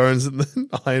stones, and then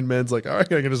Iron Man's like, I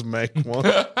reckon I can just make one.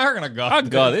 I'm gonna go. Oh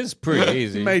god, this is pretty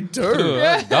easy. He made 2.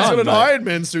 Yeah. He's got an Mate. Iron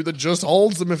Man suit that just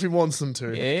holds them if he wants them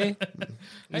to. Yeah,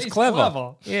 He's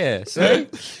clever. Yeah, see.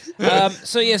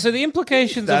 So the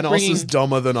implications of Thanos bringing... is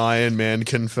dumber than Iron Man,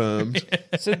 confirmed.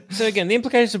 So again, the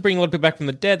implications of bringing a lot of people back from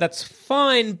the dead, that's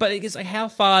fine, but it's like, how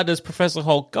far does Professor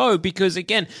Hulk go? Because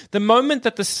again, the moment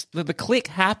that the click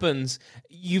happens,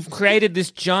 you've created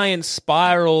this giant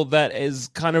spiral that is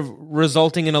kind of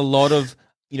resulting in a lot of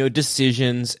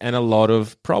decisions and a lot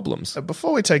of problems.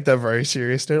 Before we take that very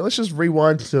serious note, let's just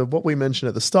rewind to what we mentioned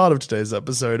at the start of today's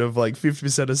episode of like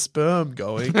 50% of sperm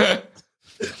going.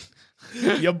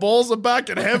 Your balls are back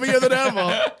and heavier than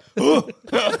ever. Okay,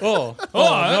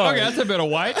 that's a bit of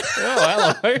weight.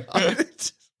 Oh, hello.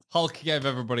 Hulk gave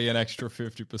everybody an extra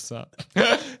 50%.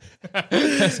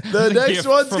 The next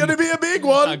one's going to be a big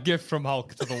one. A gift from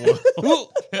Hulk to the world.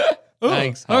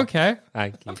 Thanks, Hulk. Okay.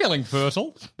 Thank you. I'm feeling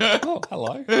fertile. Oh,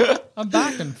 hello. I'm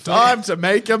back and fertile. Time to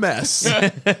make a mess.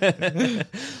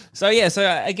 So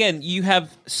again, you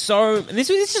have and this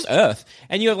is just Earth,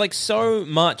 and you have like so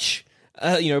much,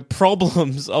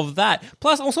 problems of that.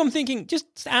 Plus, also I'm thinking just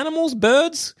animals,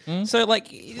 birds. So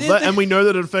like, And we know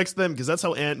that it affects them because that's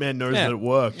how Ant-Man knows that it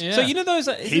worked. Yeah. so those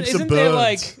Heaps of isn't there birds.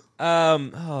 like,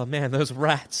 oh man, those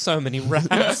rats, so many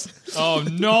rats. Oh,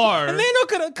 no. And they're not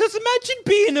gonna, because imagine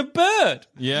being a bird.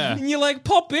 Yeah. And you like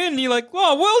pop in and you're like,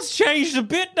 wow, world's changed a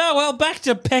bit now. Well, back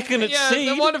to pecking its seed.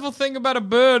 The wonderful thing about a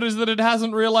bird is that it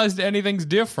hasn't realized anything's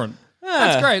different.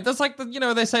 That's great. That's like,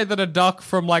 they say that a duck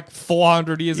from like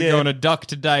 400 years ago and a duck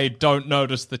today don't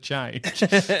notice the change.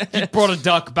 If you brought a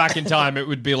duck back in time, it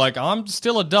would be like, I'm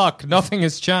still a duck. Nothing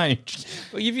has changed.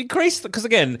 Well, you've increased, because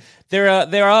again, there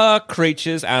are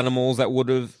creatures, animals that would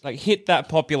have like hit that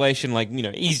population like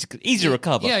easy to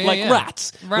recover.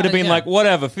 Rats would have been like,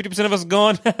 whatever, 50% of us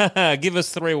gone. Give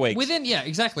us 3 weeks.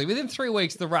 Within 3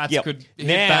 weeks, the rats could hit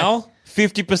now back.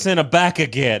 50% are back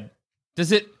again.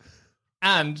 Does it?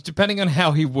 And depending on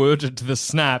how he worded the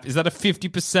snap, is that a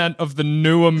 50% of the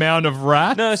new amount of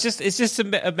rats? No, it's just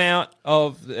an amount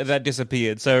of that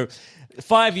disappeared. So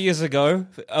 5 years ago,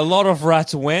 a lot of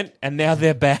rats went, and now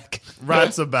they're back.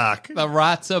 Rats are back. The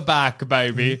rats are back,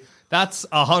 baby. That's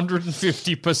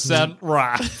 150%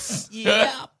 rats.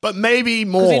 Yeah. But maybe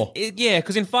more.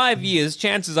 Because in 5 years,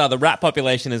 chances are the rat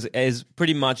population is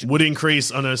pretty much... Would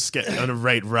increase on a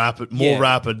rate more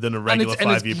rapid than a regular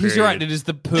 5-year period. He's right, it is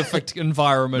the perfect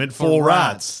environment for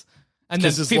rats. And then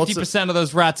 'Cause there's lots 50% of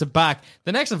those rats are back.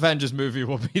 The next Avengers movie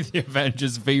will be the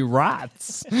Avengers v.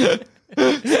 Rats.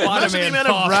 Spider-Man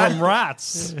far from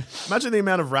rats. Imagine the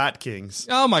amount of rat kings.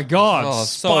 Oh my God.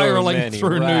 so Spiraling many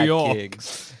through New rat York.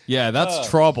 gigs. Yeah, that's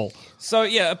trouble. So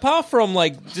apart from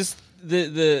like just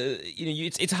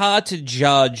it's hard to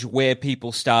judge where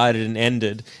people started and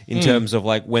ended in terms of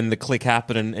like when the click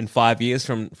happened in 5 years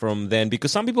from then,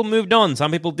 because some people moved on,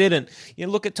 some people didn't.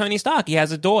 Look at Tony Stark; he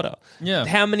has a daughter. Yeah.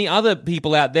 How many other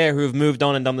people out there who have moved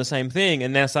on and done the same thing,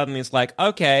 and now suddenly it's like,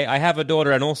 okay, I have a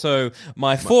daughter and also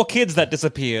my 4 kids that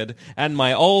disappeared and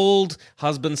my old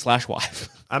husband/wife.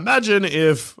 Imagine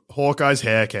if Hawkeye's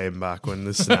hair came back when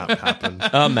the snap happened.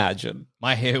 Imagine.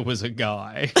 My hair was a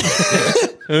guy.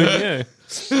 Who knew?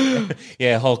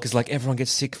 Yeah, Hulk is like, everyone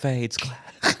gets sick fades.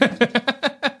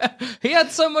 He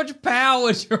had so much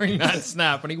power during that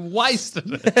snap and he wasted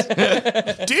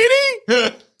it. Did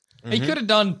he? He could have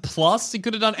done plus. He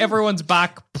could have done everyone's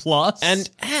back plus.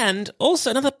 And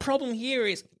also another problem here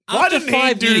is Why after didn't he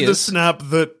 5 do years, the snap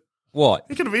that... What?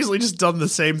 He could have easily just done the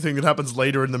same thing that happens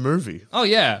later in the movie. Oh,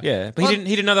 yeah. Yeah, but he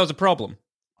didn't know that was a problem.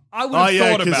 I would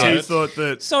have thought about he it. thought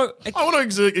that... So I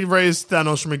want to erase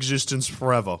Thanos from existence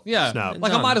forever. Yeah, Snap.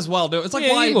 like I might as well do it. It's like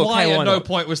Yeah, why you look, why hey, at why no not?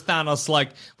 point was Thanos like,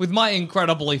 with my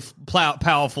incredibly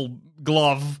powerful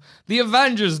glove, the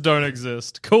Avengers don't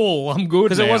exist. Cool, I'm good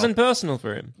because now. it wasn't personal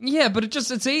for him. Yeah, but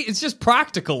it's just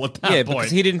practical at that Yeah, point. because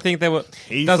he didn't think they were.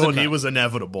 He doesn't thought he know. was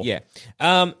inevitable. Yeah.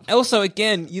 Also,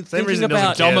 again, you're Same thinking reason he doesn't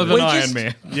about care dumber that- than we're Iron just-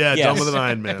 Man. Yeah, Yes. dumber than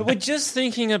Iron Man. But we're just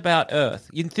thinking about Earth.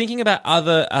 You're thinking about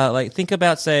other, think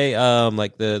about, say,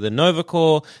 like the Nova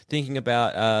Corps. Thinking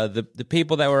about the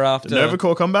people that were after. Did Nova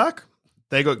Corps come back?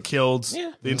 They got killed.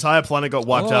 Yeah. The entire planet got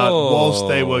wiped out whilst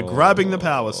they were grabbing the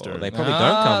Power Stone. They probably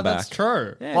don't come back. That's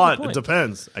true. Yeah, But good it point.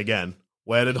 depends. Again,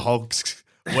 where did Hulk...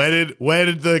 Where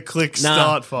did the click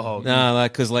start for Hulk? Nah,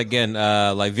 like because again,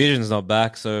 like Vision's not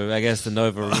back, so I guess the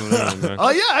Nova. Oh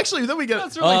yeah, actually, then we get...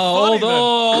 That's really funny. then.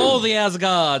 all the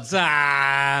Asgards.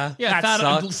 Ah, Yeah, that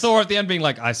Thanos, sucks. Thor at the end being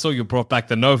like, I saw you brought back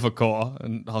the Nova Corps.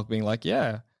 And Hulk being like,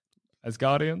 yeah, as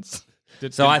Guardians.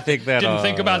 So I think that Didn't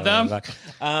think about them?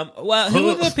 Well, who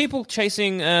are the people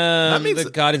chasing means-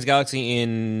 the Guardians of the Galaxy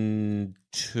in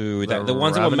two? The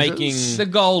ones that were Ravagers? making The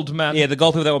gold man. the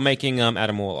gold people that were making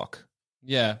Adam Warlock.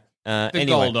 Yeah. Anyway,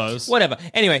 Goldos. whatever.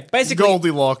 Anyway, basically,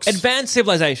 Goldilocks. advanced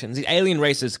civilizations, the alien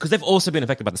races, because they've also been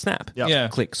affected by the snap. Yep. Yeah.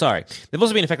 Click, sorry. They've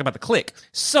also been affected by the click.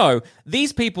 So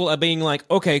these people are being like,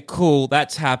 okay, cool,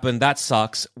 that's happened, that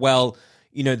sucks. Well,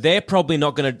 they're probably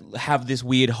not going to have this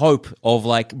weird hope of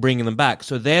like bringing them back.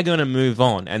 So they're going to move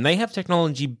on. And they have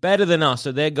technology better than us.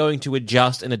 So they're going to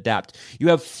adjust and adapt. You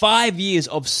have 5 years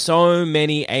of so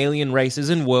many alien races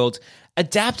and worlds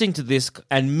adapting to this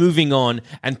and moving on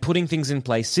and putting things in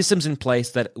place, systems in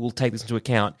place that will take this into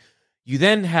account. You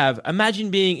then imagine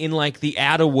being in like the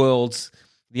outer worlds,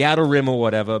 the outer rim or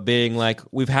whatever, being like,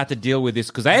 we've had to deal with this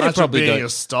because they had to probably being a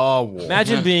Star Wars.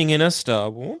 Imagine being in a Star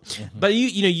Wars, but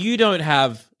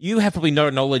you have probably no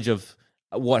knowledge of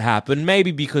what happened.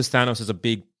 Maybe because Thanos is a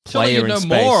big player you know in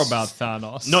space. more about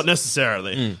Thanos. Not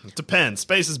necessarily. It depends.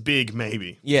 Space is big,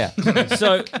 maybe. Yeah.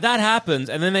 So that happens,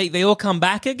 and then they all come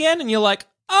back again, and you're like,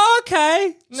 oh,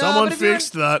 okay. Someone but if you're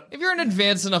fixed that. If you're an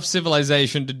advanced enough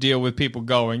civilization to deal with people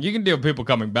going, you can deal with people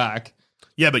coming back.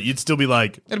 Yeah, but you'd still be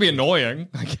like, It'd be annoying,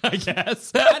 I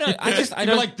guess. I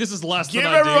don't like, this is less give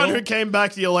than everyone ideal. who came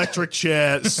back the electric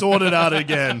chair, sort it out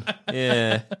again.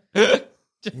 Yeah.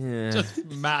 Just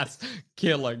mass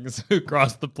killings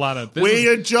across the planet. We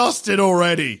adjusted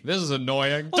already. This is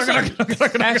annoying.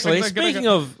 Actually, speaking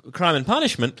of crime and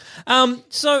punishment,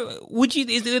 so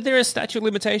is there a statute of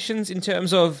limitations in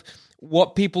terms of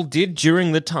what people did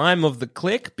during the time of the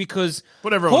click? Because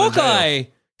Put everyone in Hawkeye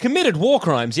committed war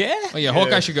crimes, yeah? Oh, yeah,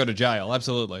 Hawkeye should go to jail,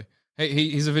 absolutely.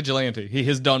 He's a vigilante. He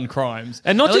has done crimes.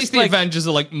 And not At just least the like- Avengers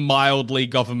are like mildly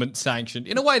government sanctioned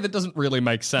in a way that doesn't really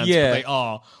make sense, Yeah. but they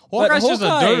are. But Hawkeye's just a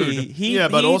Hawkeye, dude. he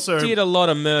also did a lot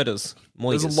of murders.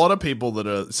 There's a lot of people that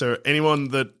are... So anyone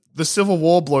that... The Civil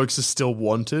War blokes are still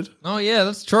wanted. Oh, yeah,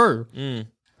 that's true.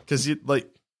 Because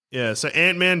Yeah, so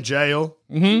Ant-Man, jail.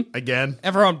 Again.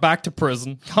 Everyone back to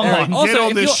prison. Come All on. right, get Also, on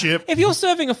if this you're- ship. If you're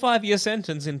serving a 5-year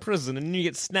sentence in prison and you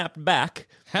get snapped back,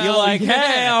 you're Hell like, yeah.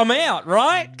 hey, I'm out,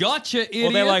 right? Gotcha, idiots.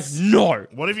 Or they're like, no.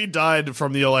 What if you died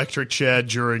from the electric chair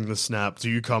during the snap? Do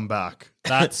you come back?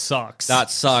 That sucks.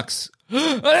 That sucks.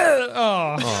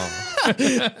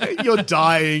 You're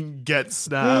dying, get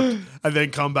snapped, and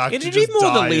then come back to It'd just be more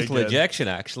die the lethal again. injection,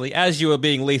 actually. As you were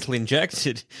being lethal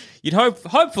injected, you'd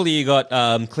hopefully you got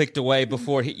clicked away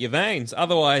before it hit your veins.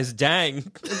 Otherwise, dang,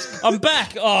 I'm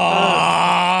back.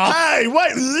 Oh, Hey,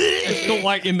 wait! Feel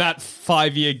like in that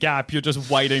 5-year gap, you're just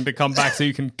waiting to come back so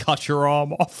you can cut your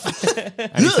arm off.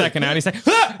 And he's second out, he's like,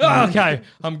 okay,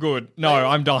 I'm good. No,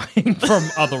 I'm dying from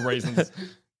other reasons.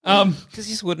 because you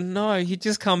just wouldn't know. You'd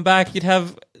just come back. You'd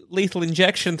have lethal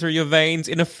injection through your veins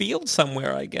in a field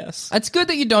somewhere, I guess. It's good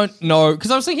that you don't know, because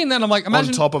I was thinking that, I'm like, imagine...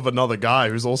 On top of another guy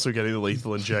who's also getting the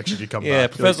lethal injection, you come Yeah,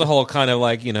 back. Professor Hall kind of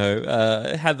like,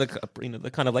 had the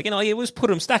kind of like, let's put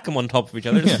them, stack them on top of each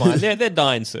other. It's fine. They're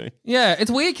dying soon. Yeah,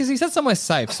 it's weird, because he said somewhere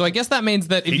safe, so I guess that means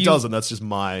that if He you... doesn't, that's just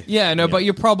my... Yeah, no, but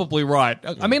you're probably right.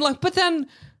 I mean, like, but then,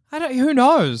 who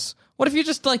knows? What if you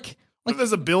just, like... If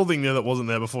there's a building there that wasn't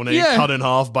there before, now Yeah. you're cut in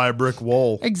half by a brick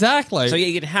wall. Exactly. So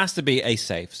yeah, it has to be a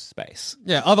safe space.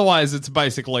 Yeah, otherwise it's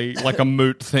basically like a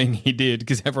moot thing he did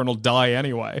because everyone will die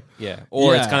anyway. Yeah.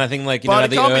 Or it's Yeah. kind of thing like, But it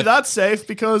the can't be Earth- that safe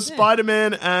because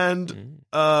Spider-Man and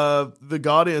the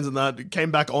Guardians and that came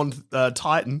back on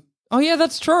Titan. Oh yeah,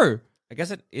 that's true. I guess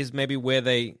it is maybe where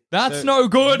they... That's no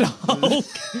good, Hulk.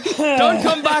 Don't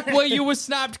come back where you were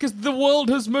snapped because the world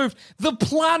has moved. The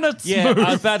planet's Yeah, moved.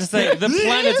 I was about to say, the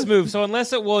planets move. So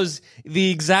unless it was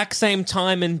the exact same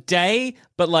time and day,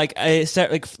 but like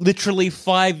literally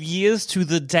 5 years to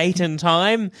the date and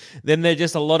time, then there're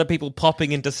just a lot of people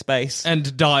popping into space.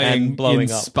 and dying And blowing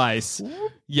in up. space.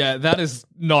 Yeah, that is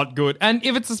not good. And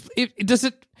if does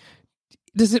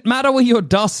it matter where your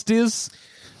dust is?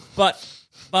 But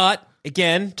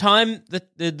again, time,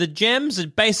 the gems are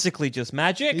basically just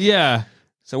magic. Yeah.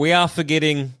 So we are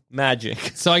forgetting magic.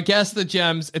 So I guess the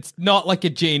gems, it's not like a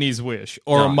genie's wish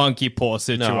or a monkey paw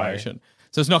situation.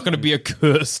 So it's not going to be a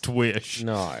cursed wish.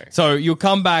 No. So you'll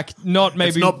come back, not maybe...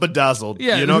 It's not bedazzled.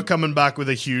 Yeah. You're not coming back with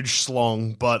a huge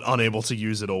slong, but unable to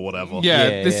use it or whatever.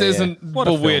 Yeah, this yeah. isn't What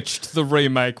a film. Bewitched, the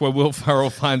remake, where Will Ferrell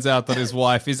finds out that his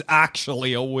wife is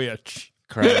actually a witch.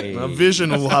 Crazy. Vision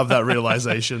will have that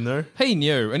realization, though. He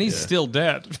knew, and he's still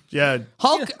dead. Yeah.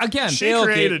 Hulk, again, She They'll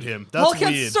created him. That's Hulk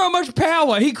weird. had so much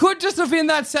power. He could just have in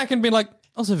that second been like,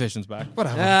 also Vision's back.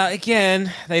 Whatever.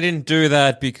 Again, they didn't do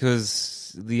that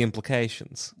because the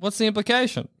implications. What's the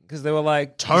implication? Because they were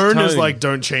like... Tone is like,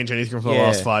 don't change anything from the Yeah.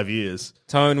 last 5 years.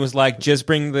 Tone was like, just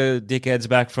bring the dickheads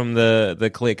back from the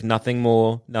click. Nothing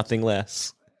more, nothing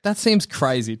less. That seems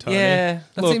crazy, Tony. Yeah.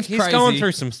 That Look, seems he's crazy. going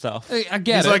through some stuff. I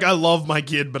get He's it. like, I love my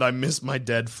kid, but I miss my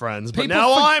dead friends. But People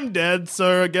now for- I'm dead,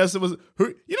 so I guess it was...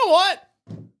 You know what?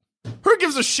 Who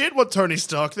gives a shit what Tony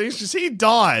Stark thinks? Because he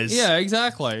dies. Yeah,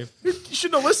 exactly. You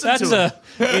shouldn't have listened That's to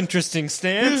him. a interesting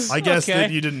stance. I guess Okay.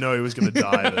 that you didn't know he was going to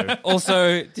die, though.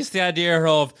 Also, just the idea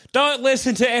of don't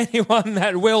listen to anyone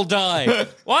that will die.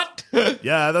 What?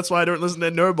 Yeah, that's why I don't listen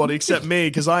to nobody except me,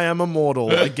 because I am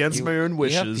immortal against my own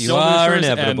wishes. you Your are future is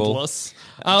inevitable. endless.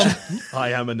 I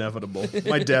am inevitable.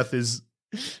 My death is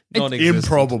Non-existent.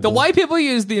 improbable. The way people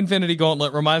use the Infinity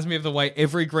Gauntlet reminds me of the way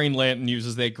every Green Lantern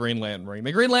uses their Green Lantern ring.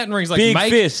 The Green Lantern ring's like, Big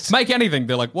fist. make anything.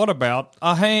 They're like, what about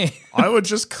a hand? I would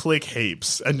just click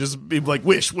heaps and just be like,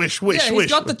 wish, wish, wish, Yeah, wish.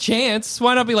 he's got the chance.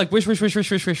 Why not be like, wish, wish, wish, wish,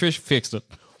 wish, wish, wish, fixed it.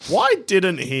 Why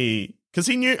didn't he? Because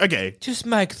he knew. Okay, Just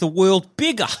make the world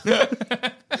bigger.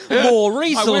 More I wish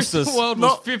resources. the world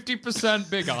was 50%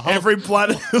 bigger. every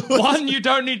planet. One, you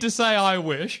don't need to say I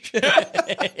wish.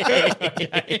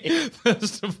 Okay,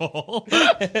 first of all.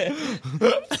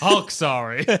 Hulk,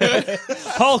 sorry.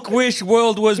 Hulk wish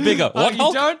world was bigger. What,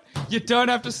 Hulk? You don't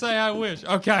have to say I wish.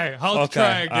 Okay, Hulk, Okay,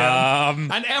 try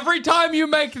again. And every time you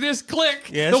make this click,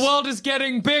 Yes. the world is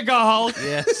getting bigger, Hulk.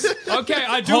 Yes. Okay,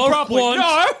 I do Hulk properly. want-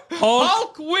 No!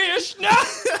 Hulk- Wish! No!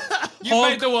 You Hulk-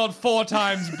 made the world 4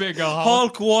 times bigger, Hulk.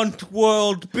 Hulk want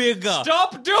world bigger.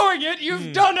 Stop doing it!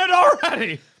 You've done it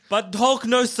already! But Hulk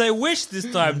no say wish this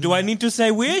time. Do I need to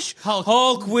say wish? Hulk.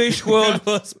 Hulk wish world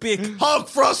was big. Hulk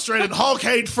frustrated. Hulk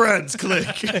hate friends.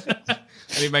 Click.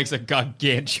 And he makes a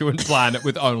gargantuan planet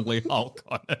with only Hulk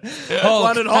on it.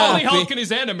 Hulk Planet Only happy. Hulk and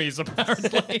his enemies,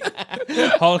 apparently.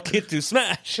 Hulk hit to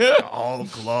smash.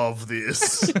 Hulk love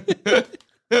this.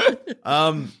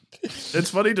 It's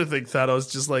funny to think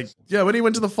Thanos just like, yeah, when he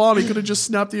went to the farm, he could have just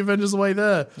snapped the Avengers away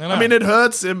there. I know. I mean, it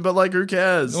hurts him, but like, who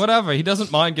cares? Whatever, he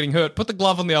doesn't mind getting hurt. Put the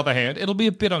glove on the other hand. It'll be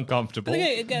a bit uncomfortable.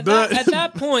 At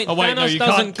that point, Oh, wait, no, Thanos you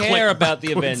doesn't can't click care about the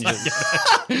backwards.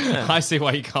 Avengers. I see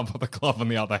why you can't put the glove on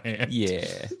the other hand.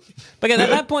 Yeah. But at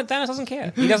that point, Thanos doesn't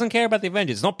care. He doesn't care about the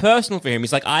Avengers. It's not personal for him.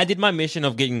 He's like, I did my mission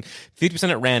of getting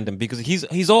 50% at random because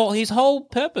his whole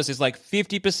purpose is like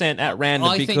 50% at random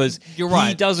I think because you're right.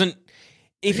 he doesn't.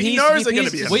 If he he's, knows if they're going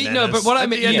to he's be a just- We- no, but what I At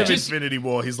mean- the end yeah. of Just- Infinity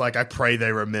War, he's like, I pray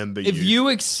they remember If you.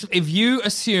 you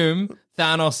assume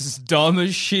Thanos is dumb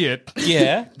as shit,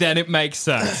 Yeah. then it makes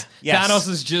sense. Yes. Thanos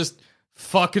is just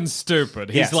fucking stupid.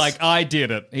 He's Yes. like, I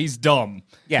did it. He's dumb.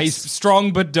 Yes. He's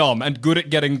strong but dumb and good at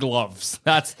getting gloves.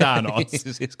 That's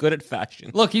Thanos. he's good at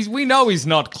fashion. Look, we know he's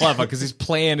not clever because his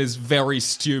plan is very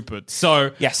stupid.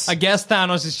 So Yes. I guess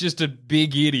Thanos is just a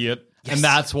big idiot, and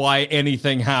that's why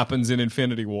anything happens in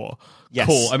Infinity War. Yes.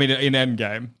 Cool. I mean, in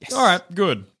Endgame. All right,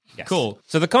 good. Yes. Cool.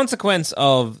 So the consequence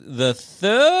of the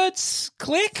third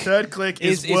click, Third click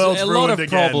is is world's a lot of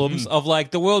ruined again. problems of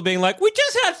like the world being like, we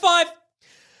just had 5.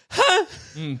 Huh?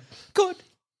 Good.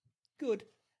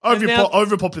 And now-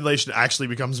 Overpopulation actually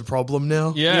becomes a problem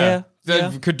now. Yeah.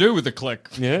 Yeah. Could do with a click.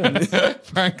 Yeah.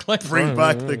 Frankly. Bring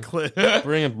back the click.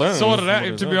 Bring it boom. Sorted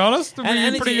out, to be honest.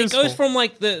 And pretty it useful. goes from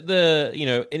like the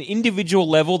an individual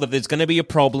level that there's going to be a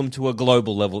problem to a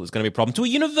global level there's going to be a problem to a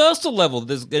universal level that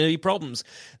there's going to be problems.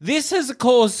 This has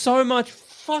caused so much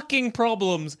fucking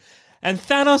problems, and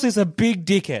Thanos is a big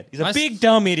dickhead. He's a big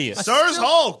dumb idiot. So's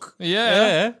Hulk.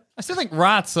 Yeah. I still think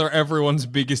rats are everyone's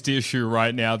biggest issue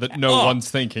right now that no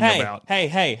one's thinking hey, about. Hey,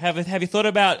 have you thought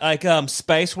about like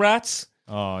space rats?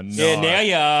 Oh, no. Yeah, now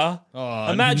you are.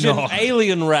 Oh, Imagine no.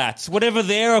 alien rats, whatever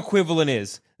their equivalent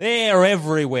is. They're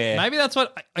everywhere. Maybe that's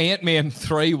what Ant-Man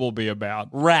 3 will be about.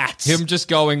 Rats. Him just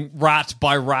going rat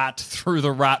by rat through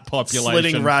the rat population.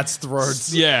 Slitting rats'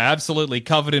 throats. Yeah, absolutely.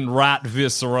 Covered in rat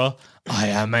viscera. I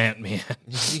am Ant-Man.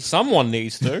 Someone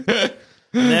needs to.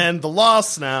 And then the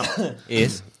last snap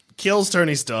Is kills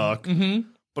Tony Stark,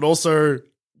 but also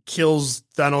kills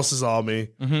Thanos' army.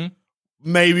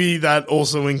 Maybe that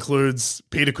also includes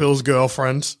Peter Quill's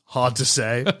girlfriend. Hard to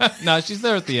say. No, she's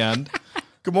there at the end.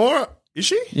 Gamora, is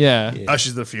she? Yeah. Oh,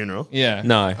 she's at the funeral. Yeah.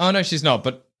 No. Oh, no, she's not.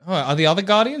 But are the other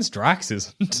Guardians? Drax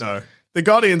isn't. No. The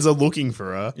Guardians are looking for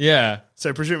her. Yeah.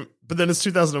 So presume, but then it's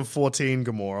 2014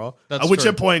 Gamora, That's at which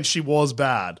true. point she was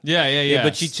bad. Yeah.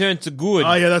 but she turned to good.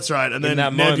 Oh yeah, that's right. And then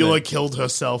that Nebula moment. killed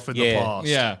herself in the Yeah. past.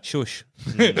 Yeah. Shush.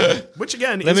 Which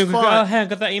again Let is me. fine. Oh, hey, I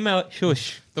got that email.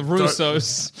 Shush. The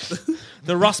Russos.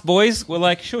 The Rust boys were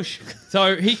like, shush.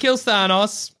 So he kills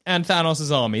Thanos and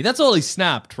Thanos' army. That's all he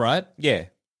snapped, right? Yeah.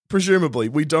 Presumably,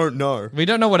 we don't know. We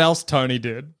don't know what else Tony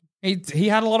did. He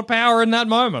had a lot of power in that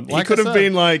moment. He could have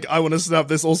been like, I want to snap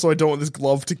this, also I don't want this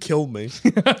glove to kill me.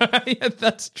 Yeah,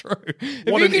 that's true.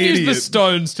 If What you an can use the idiot.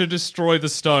 stones to destroy the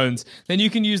stones, then you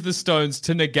can use the stones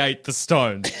to negate the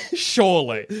stones.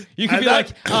 Surely. You can And be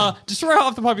that- like, destroy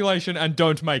half the population and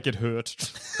don't make it hurt.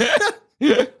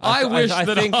 I wish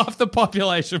that think- half the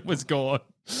population was gone.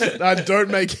 And don't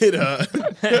make it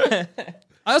hurt.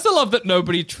 I also love that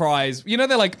nobody tries. You know,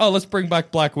 they're like, oh, let's bring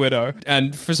back Black Widow.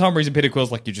 And for some reason, Peter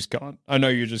Quill's like, you just can't. I know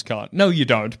you just can't. No, you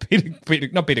don't.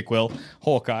 Not Peter Quill,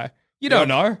 Hawkeye. You don't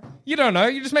know. You don't know.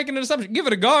 You're just making an assumption. Give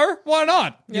it a go. Why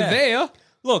not? You're there.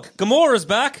 Look, Gamora's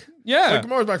back. Yeah. Like,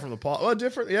 Gamora's back from the past. Well,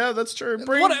 different. Yeah, that's true.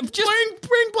 Bring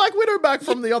Black Widow back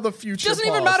from the other future. Doesn't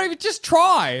even matter if you just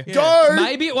try. Yeah. Go.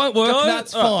 Maybe it won't work.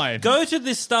 That's fine. Go to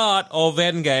the start of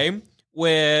Endgame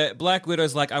where Black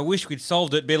Widow's like, I wish we'd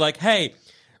solved it. Be like, hey,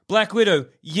 Black Widow,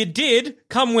 you did.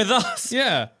 Come with us.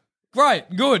 Yeah. Right.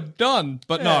 Good. Done.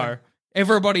 But no.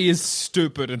 Everybody is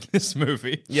stupid in this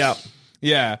movie. Yeah.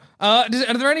 Yeah. Are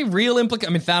there any real implications?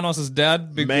 I mean, Thanos is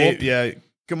dead. Big whoop. Yeah.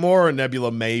 Gamora and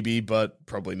Nebula maybe, but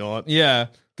probably not. Yeah.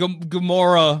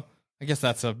 Gamora, I guess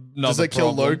that's another Does it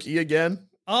kill problem. Loki again?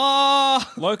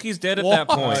 Loki's dead at that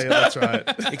point. Oh, yeah, that's right.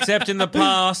 Except in the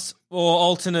past or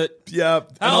alternate. Yeah.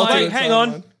 Oh, wait, hang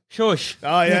on. Shush.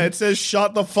 Oh, yeah, it says,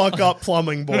 shut the fuck up,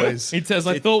 plumbing boys. It says,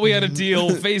 I thought we had a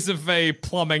deal, face-of-face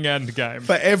plumbing Endgame.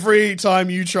 For every time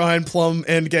you try and plumb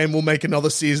Endgame, we'll make another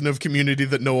season of Community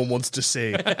that no one wants to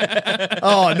see.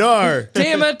 Oh, no.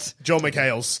 Damn it. John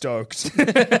McHale's stoked.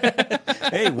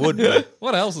 He would be.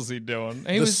 What else is he doing?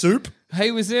 Soup?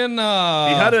 He was in... He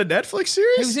had a Netflix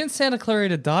series? He was in Santa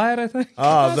Clarita Diet, I think.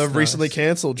 The recently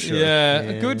cancelled show.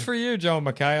 Yeah. Good for you, John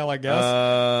McHale, I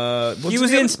guess. He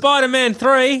was in Spider-Man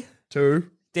 3.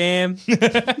 2. Damn.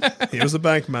 He was a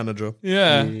bank manager.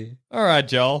 Yeah. All right,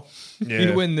 Joel. Yeah.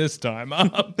 You'd win this time.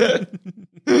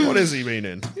 What has he been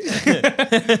in?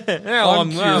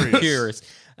 I'm curious.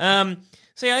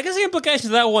 So yeah, I guess the implication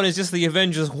of that one is just the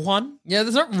Avengers won. Yeah,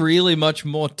 there's not really much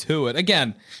more to it.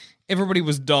 Again, everybody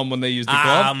was dumb when they used the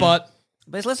glove, but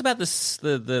it's less about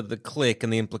the click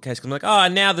and the implication. I'm like, oh,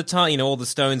 now the time, all the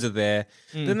stones are there.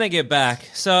 Then they get back.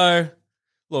 So,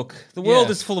 look, the world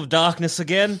is full of darkness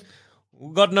again.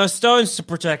 We've got no stones to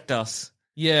protect us.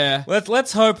 yeah.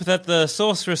 Let's hope that the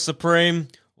Sorceress Supreme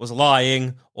was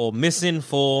lying or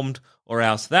misinformed, or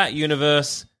else that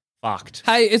universe fucked.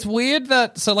 Hey, it's weird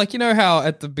that, so like, you know how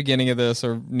at the beginning of this,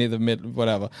 or near the mid,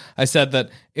 whatever, I said that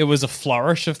it was a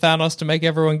flourish of Thanos to make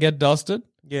everyone get dusted?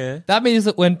 Yeah. That means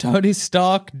that when Tony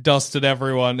Stark dusted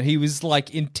everyone, he was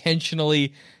like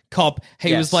intentionally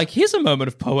he was like, here's a moment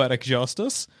of poetic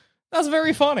justice. That's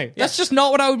very funny. That's just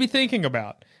not what I would be thinking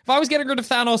about. If I was getting rid of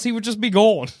Thanos, he would just be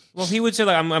gone. Well, he would say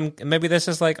like, maybe this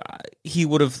is like he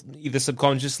would have either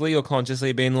subconsciously or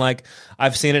consciously been like,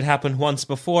 I've seen it happen once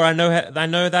before. I know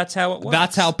that's how it works.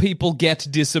 That's how people get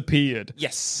disappeared.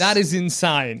 Yes. That is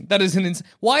insane. That is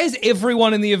Why is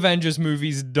everyone in the Avengers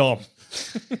movies dumb?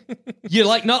 You're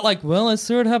like, not like, well, I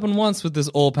saw it happen once with this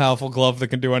all-powerful glove that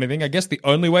can do anything. I guess the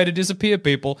only way to disappear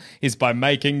people is by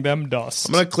making them dust.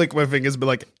 I'm going to click my fingers and be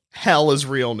like, hell is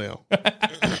real now.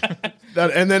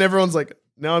 And then everyone's like,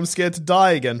 now I'm scared to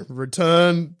die again.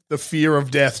 Return the fear of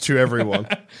death to everyone.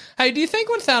 Hey, do you think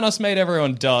when Thanos made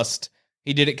everyone dust,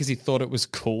 he did it because he thought it was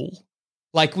cool?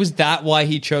 Like, was that why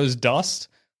he chose dust?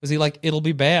 Was he like, it'll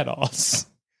be badass?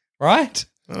 Right?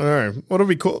 I don't know. What would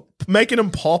be cool? Making them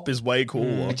pop is way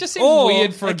cooler. It just seems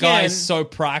weird for a guy so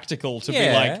practical to be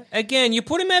like... Again, you're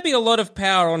putting maybe a lot of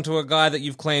power onto a guy that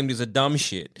you've claimed is a dumb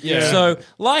shit. Yeah. So,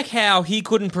 like how he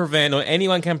couldn't prevent, or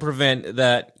anyone can prevent,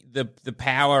 that the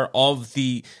power of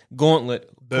the gauntlet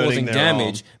causing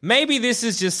damage, maybe this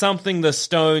is just something the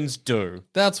stones do.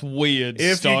 That's weird,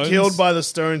 If stones. you're killed by the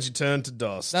stones, you turn to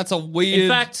dust. That's a weird... In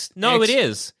fact, no, it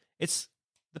is. It's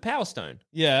the Power Stone.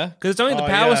 Yeah. Because it's only the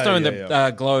Power Stone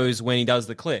that glows when he does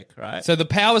the click, right? So the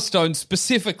Power Stone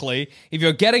specifically, if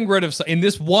you're getting rid of... In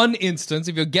this one instance,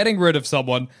 if you're getting rid of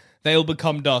someone, they'll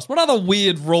become dust. What other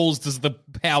weird rules does the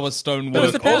Power Stone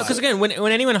work? Because again, when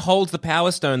anyone holds the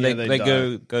Power Stone, they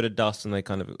go to dust and they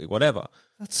kind of... whatever.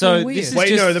 That's so weird.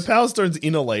 Wait, no, the Power Stone's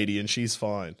in a lady and she's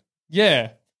fine. Yeah.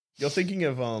 You're thinking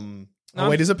of...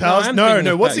 wait, is it Power...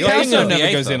 No, what's the Power Aether? Stone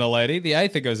never goes in a lady. The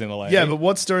Aether goes in a lady. Yeah, but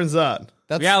what stone's that?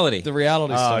 That's reality. The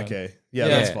reality stone. Okay. Yeah,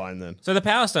 that's fine then. So the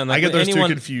Power Stone... I get those two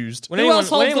confused. When Who anyone, else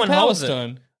holds when anyone the Power holds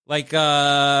Stone? Like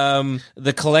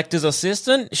the collector's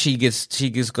assistant, she goes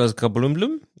kabloom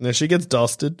bloom. No, she gets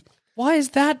dusted. Why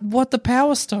is that what the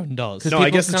Power Stone does? No,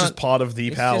 I guess it's just part of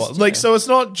the power. So it's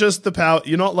not just the power.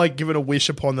 You're not like given a wish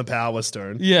upon the Power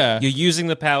Stone. Yeah. You're using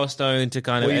the Power Stone to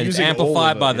kind of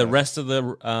amplify by the rest of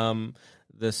the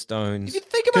stones. If you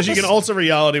think about because you can alter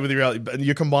reality with reality, and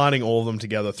you're combining all of them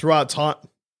together throughout time.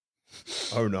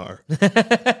 Oh no! You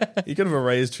could have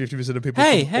erased 50% of people.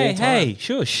 Hey,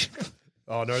 shush!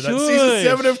 Oh no, that's season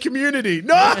 7 of Community.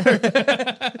 No!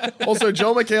 Also,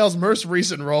 Joel McHale's most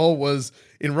recent role was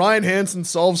in Ryan Hansen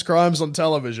Solves Crimes on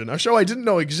Television, a show I didn't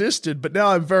know existed, but now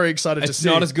I'm very excited to see.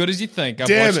 It's not as good as you think. I've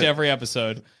watched every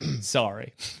episode.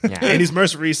 Sorry. And his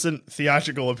most recent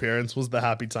theatrical appearance was the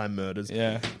Happy Time Murders.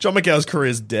 Yeah. John McHale's career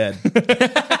is dead.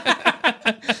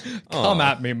 Come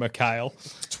at me, McHale.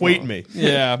 Tweet me.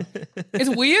 Yeah. It's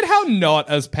weird how not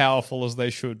as powerful as they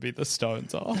should be the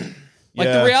stones are. Like,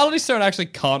 Yeah. the reality stone actually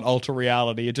can't alter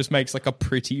reality. It just makes, like, a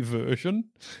pretty version.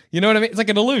 You know what I mean? It's like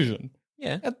an illusion.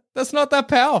 Yeah. That's not that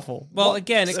powerful. Well,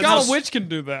 again, Scarlet Witch can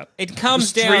do that. it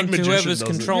comes The street down to magician whoever's does it.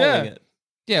 controlling it.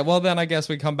 Yeah, well, then I guess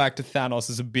we come back to Thanos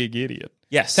as a big idiot.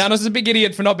 Yes. Thanos is a big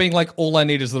idiot for not being like, all I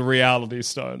need is the reality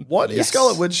stone. What is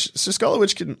Scarlet Witch? So Scarlet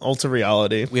Witch can alter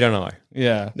reality. We don't know.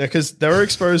 Yeah. No, because they were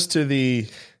exposed to the...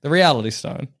 The reality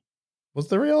stone. Was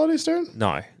the reality stone?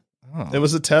 No. It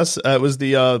was a test. It was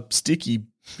the sticky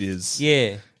biz.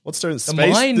 Yeah. What stone? The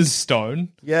Space? mind stone.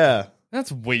 Yeah.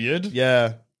 That's weird.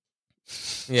 Yeah.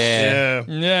 Yeah.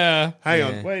 Yeah. Yeah. Hang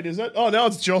on. Wait, is that? Oh, now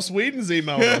it's Joss Whedon's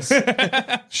email us.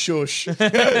 Shush. Oh,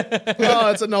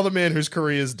 it's another man whose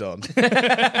career's done.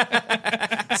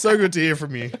 So good to hear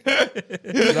from you. I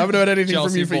haven't heard anything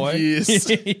Chelsea from you boy. for years.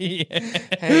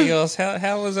 Hey girls,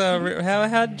 how was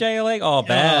how'd JLA? Oh,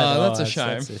 bad. Oh, that's a it's- shame.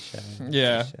 That's a shame.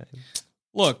 Yeah.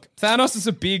 Look, Thanos is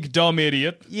a big, dumb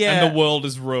idiot. Yeah. And the world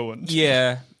is ruined.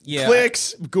 Yeah. Yeah.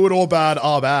 Clicks, good or bad,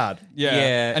 are bad. Yeah.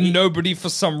 Yeah. And nobody, for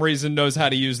some reason, knows how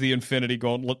to use the Infinity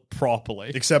Gauntlet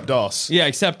properly. Except us. Yeah,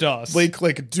 except us. Lee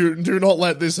Click, do not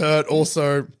let this hurt.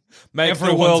 Also, Make the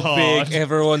Everyone's world hard. big.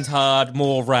 Everyone's hard.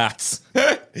 More rats.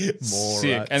 more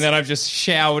Sick. rats. And then I've just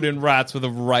showered in rats with a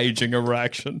raging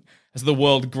erection as the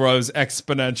world grows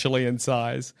exponentially in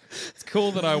size. It's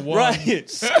cool that I won. Right.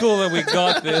 It's cool that we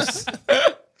got this.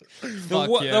 Fuck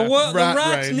yeah. The Rat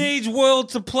rats rain. needs world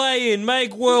to play in.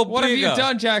 Make world What have bigger. you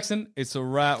done, Jackson? It's a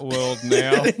rat world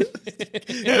now.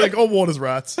 You're like, oh, water's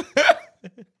rats.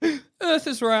 Earth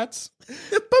is rats.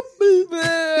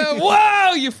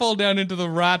 Wow! You fall down into the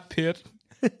rat pit.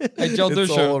 Hey, Joel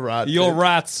It's Dusha, all a rat your pit.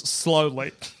 rats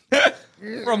slowly.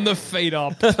 From the feet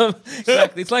up.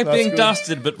 Exactly. It's like being good.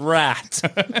 dusted, but rat.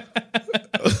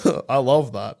 I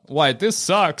love that. Wait, this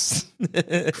sucks.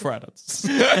 Credits.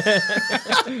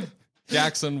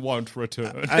 Jackson won't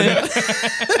return.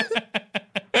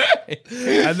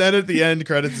 And then at the end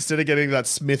credits, instead of getting that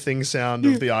smithing sound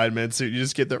of the Iron Man suit, you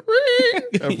just get the ring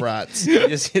of rats. You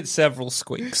just hit several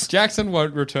squeaks. Jackson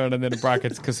won't return, and then in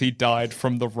brackets because he died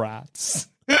from the rats.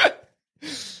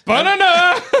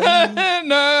 Banana!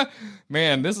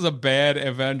 Man, this is a bad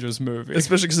Avengers movie.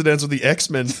 Especially because it ends with the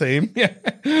X-Men theme.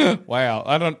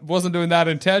 Wow, wasn't doing that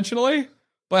intentionally,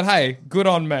 but hey, good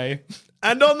on me.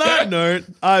 And on that note,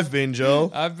 I've been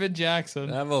Joel. I've been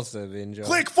Jackson. I've also been John.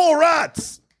 Click for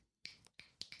rats!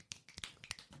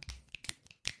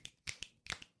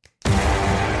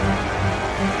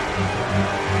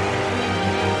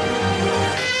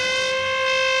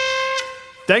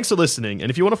 Thanks for listening, and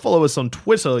if you want to follow us on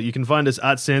Twitter, you can find us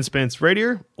at Sanspants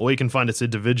Radio, or you can find us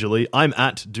individually. I'm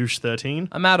at Douche13.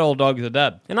 I'm at All Dogs Are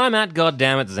Dead. And I'm at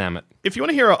Goddammit Zammit. If you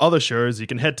want to hear our other shows, you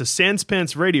can head to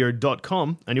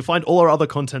sanspantsradio.com, and you'll find all our other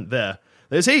content there.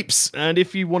 There's heaps, and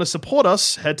if you want to support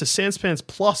us, head to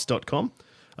sanspantsplus.com.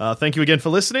 Thank you again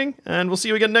for listening, and we'll see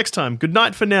you again next time. Good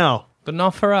night for now. But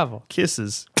not forever.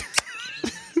 Kisses.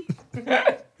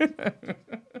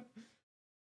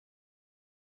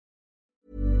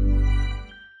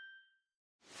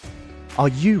 Are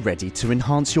you ready to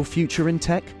enhance your future in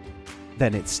tech?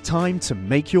 Then it's time to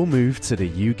make your move to the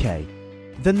UK,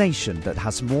 the nation that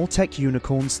has more tech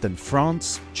unicorns than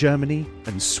France, Germany,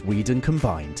 and Sweden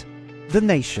combined. The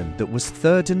nation that was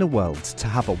third in the world to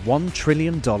have a $1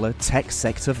 trillion tech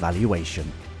sector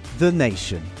valuation. The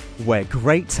nation where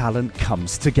great talent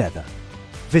comes together.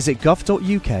 Visit gov.uk/great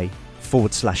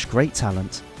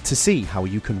talent to see how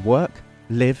you can work,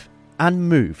 live, and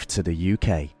move to the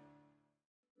UK.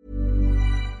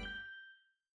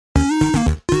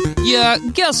 Yeah,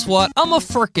 guess what? I'm a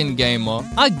frickin' gamer.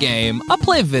 I game, I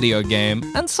play video game,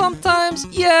 and sometimes,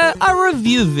 yeah, I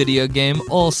review video game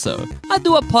also. I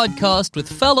do a podcast with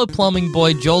fellow plumbing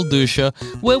boy Joel Dusha,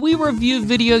 where we review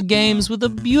video games with a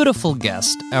beautiful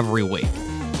guest every week.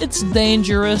 It's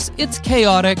dangerous, it's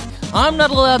chaotic, I'm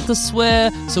not allowed to swear,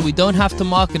 so we don't have to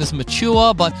mark it as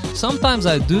mature, but sometimes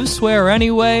I do swear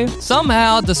anyway.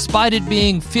 Somehow, despite it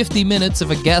being 50 minutes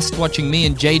of a guest watching me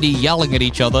and JD yelling at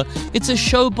each other, it's a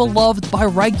show beloved by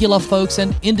regular folks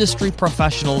and industry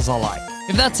professionals alike.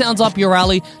 If that sounds up your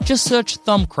alley, just search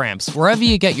Thumb Cramps wherever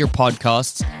you get your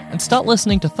podcasts and start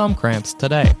listening to Thumb Cramps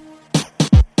today.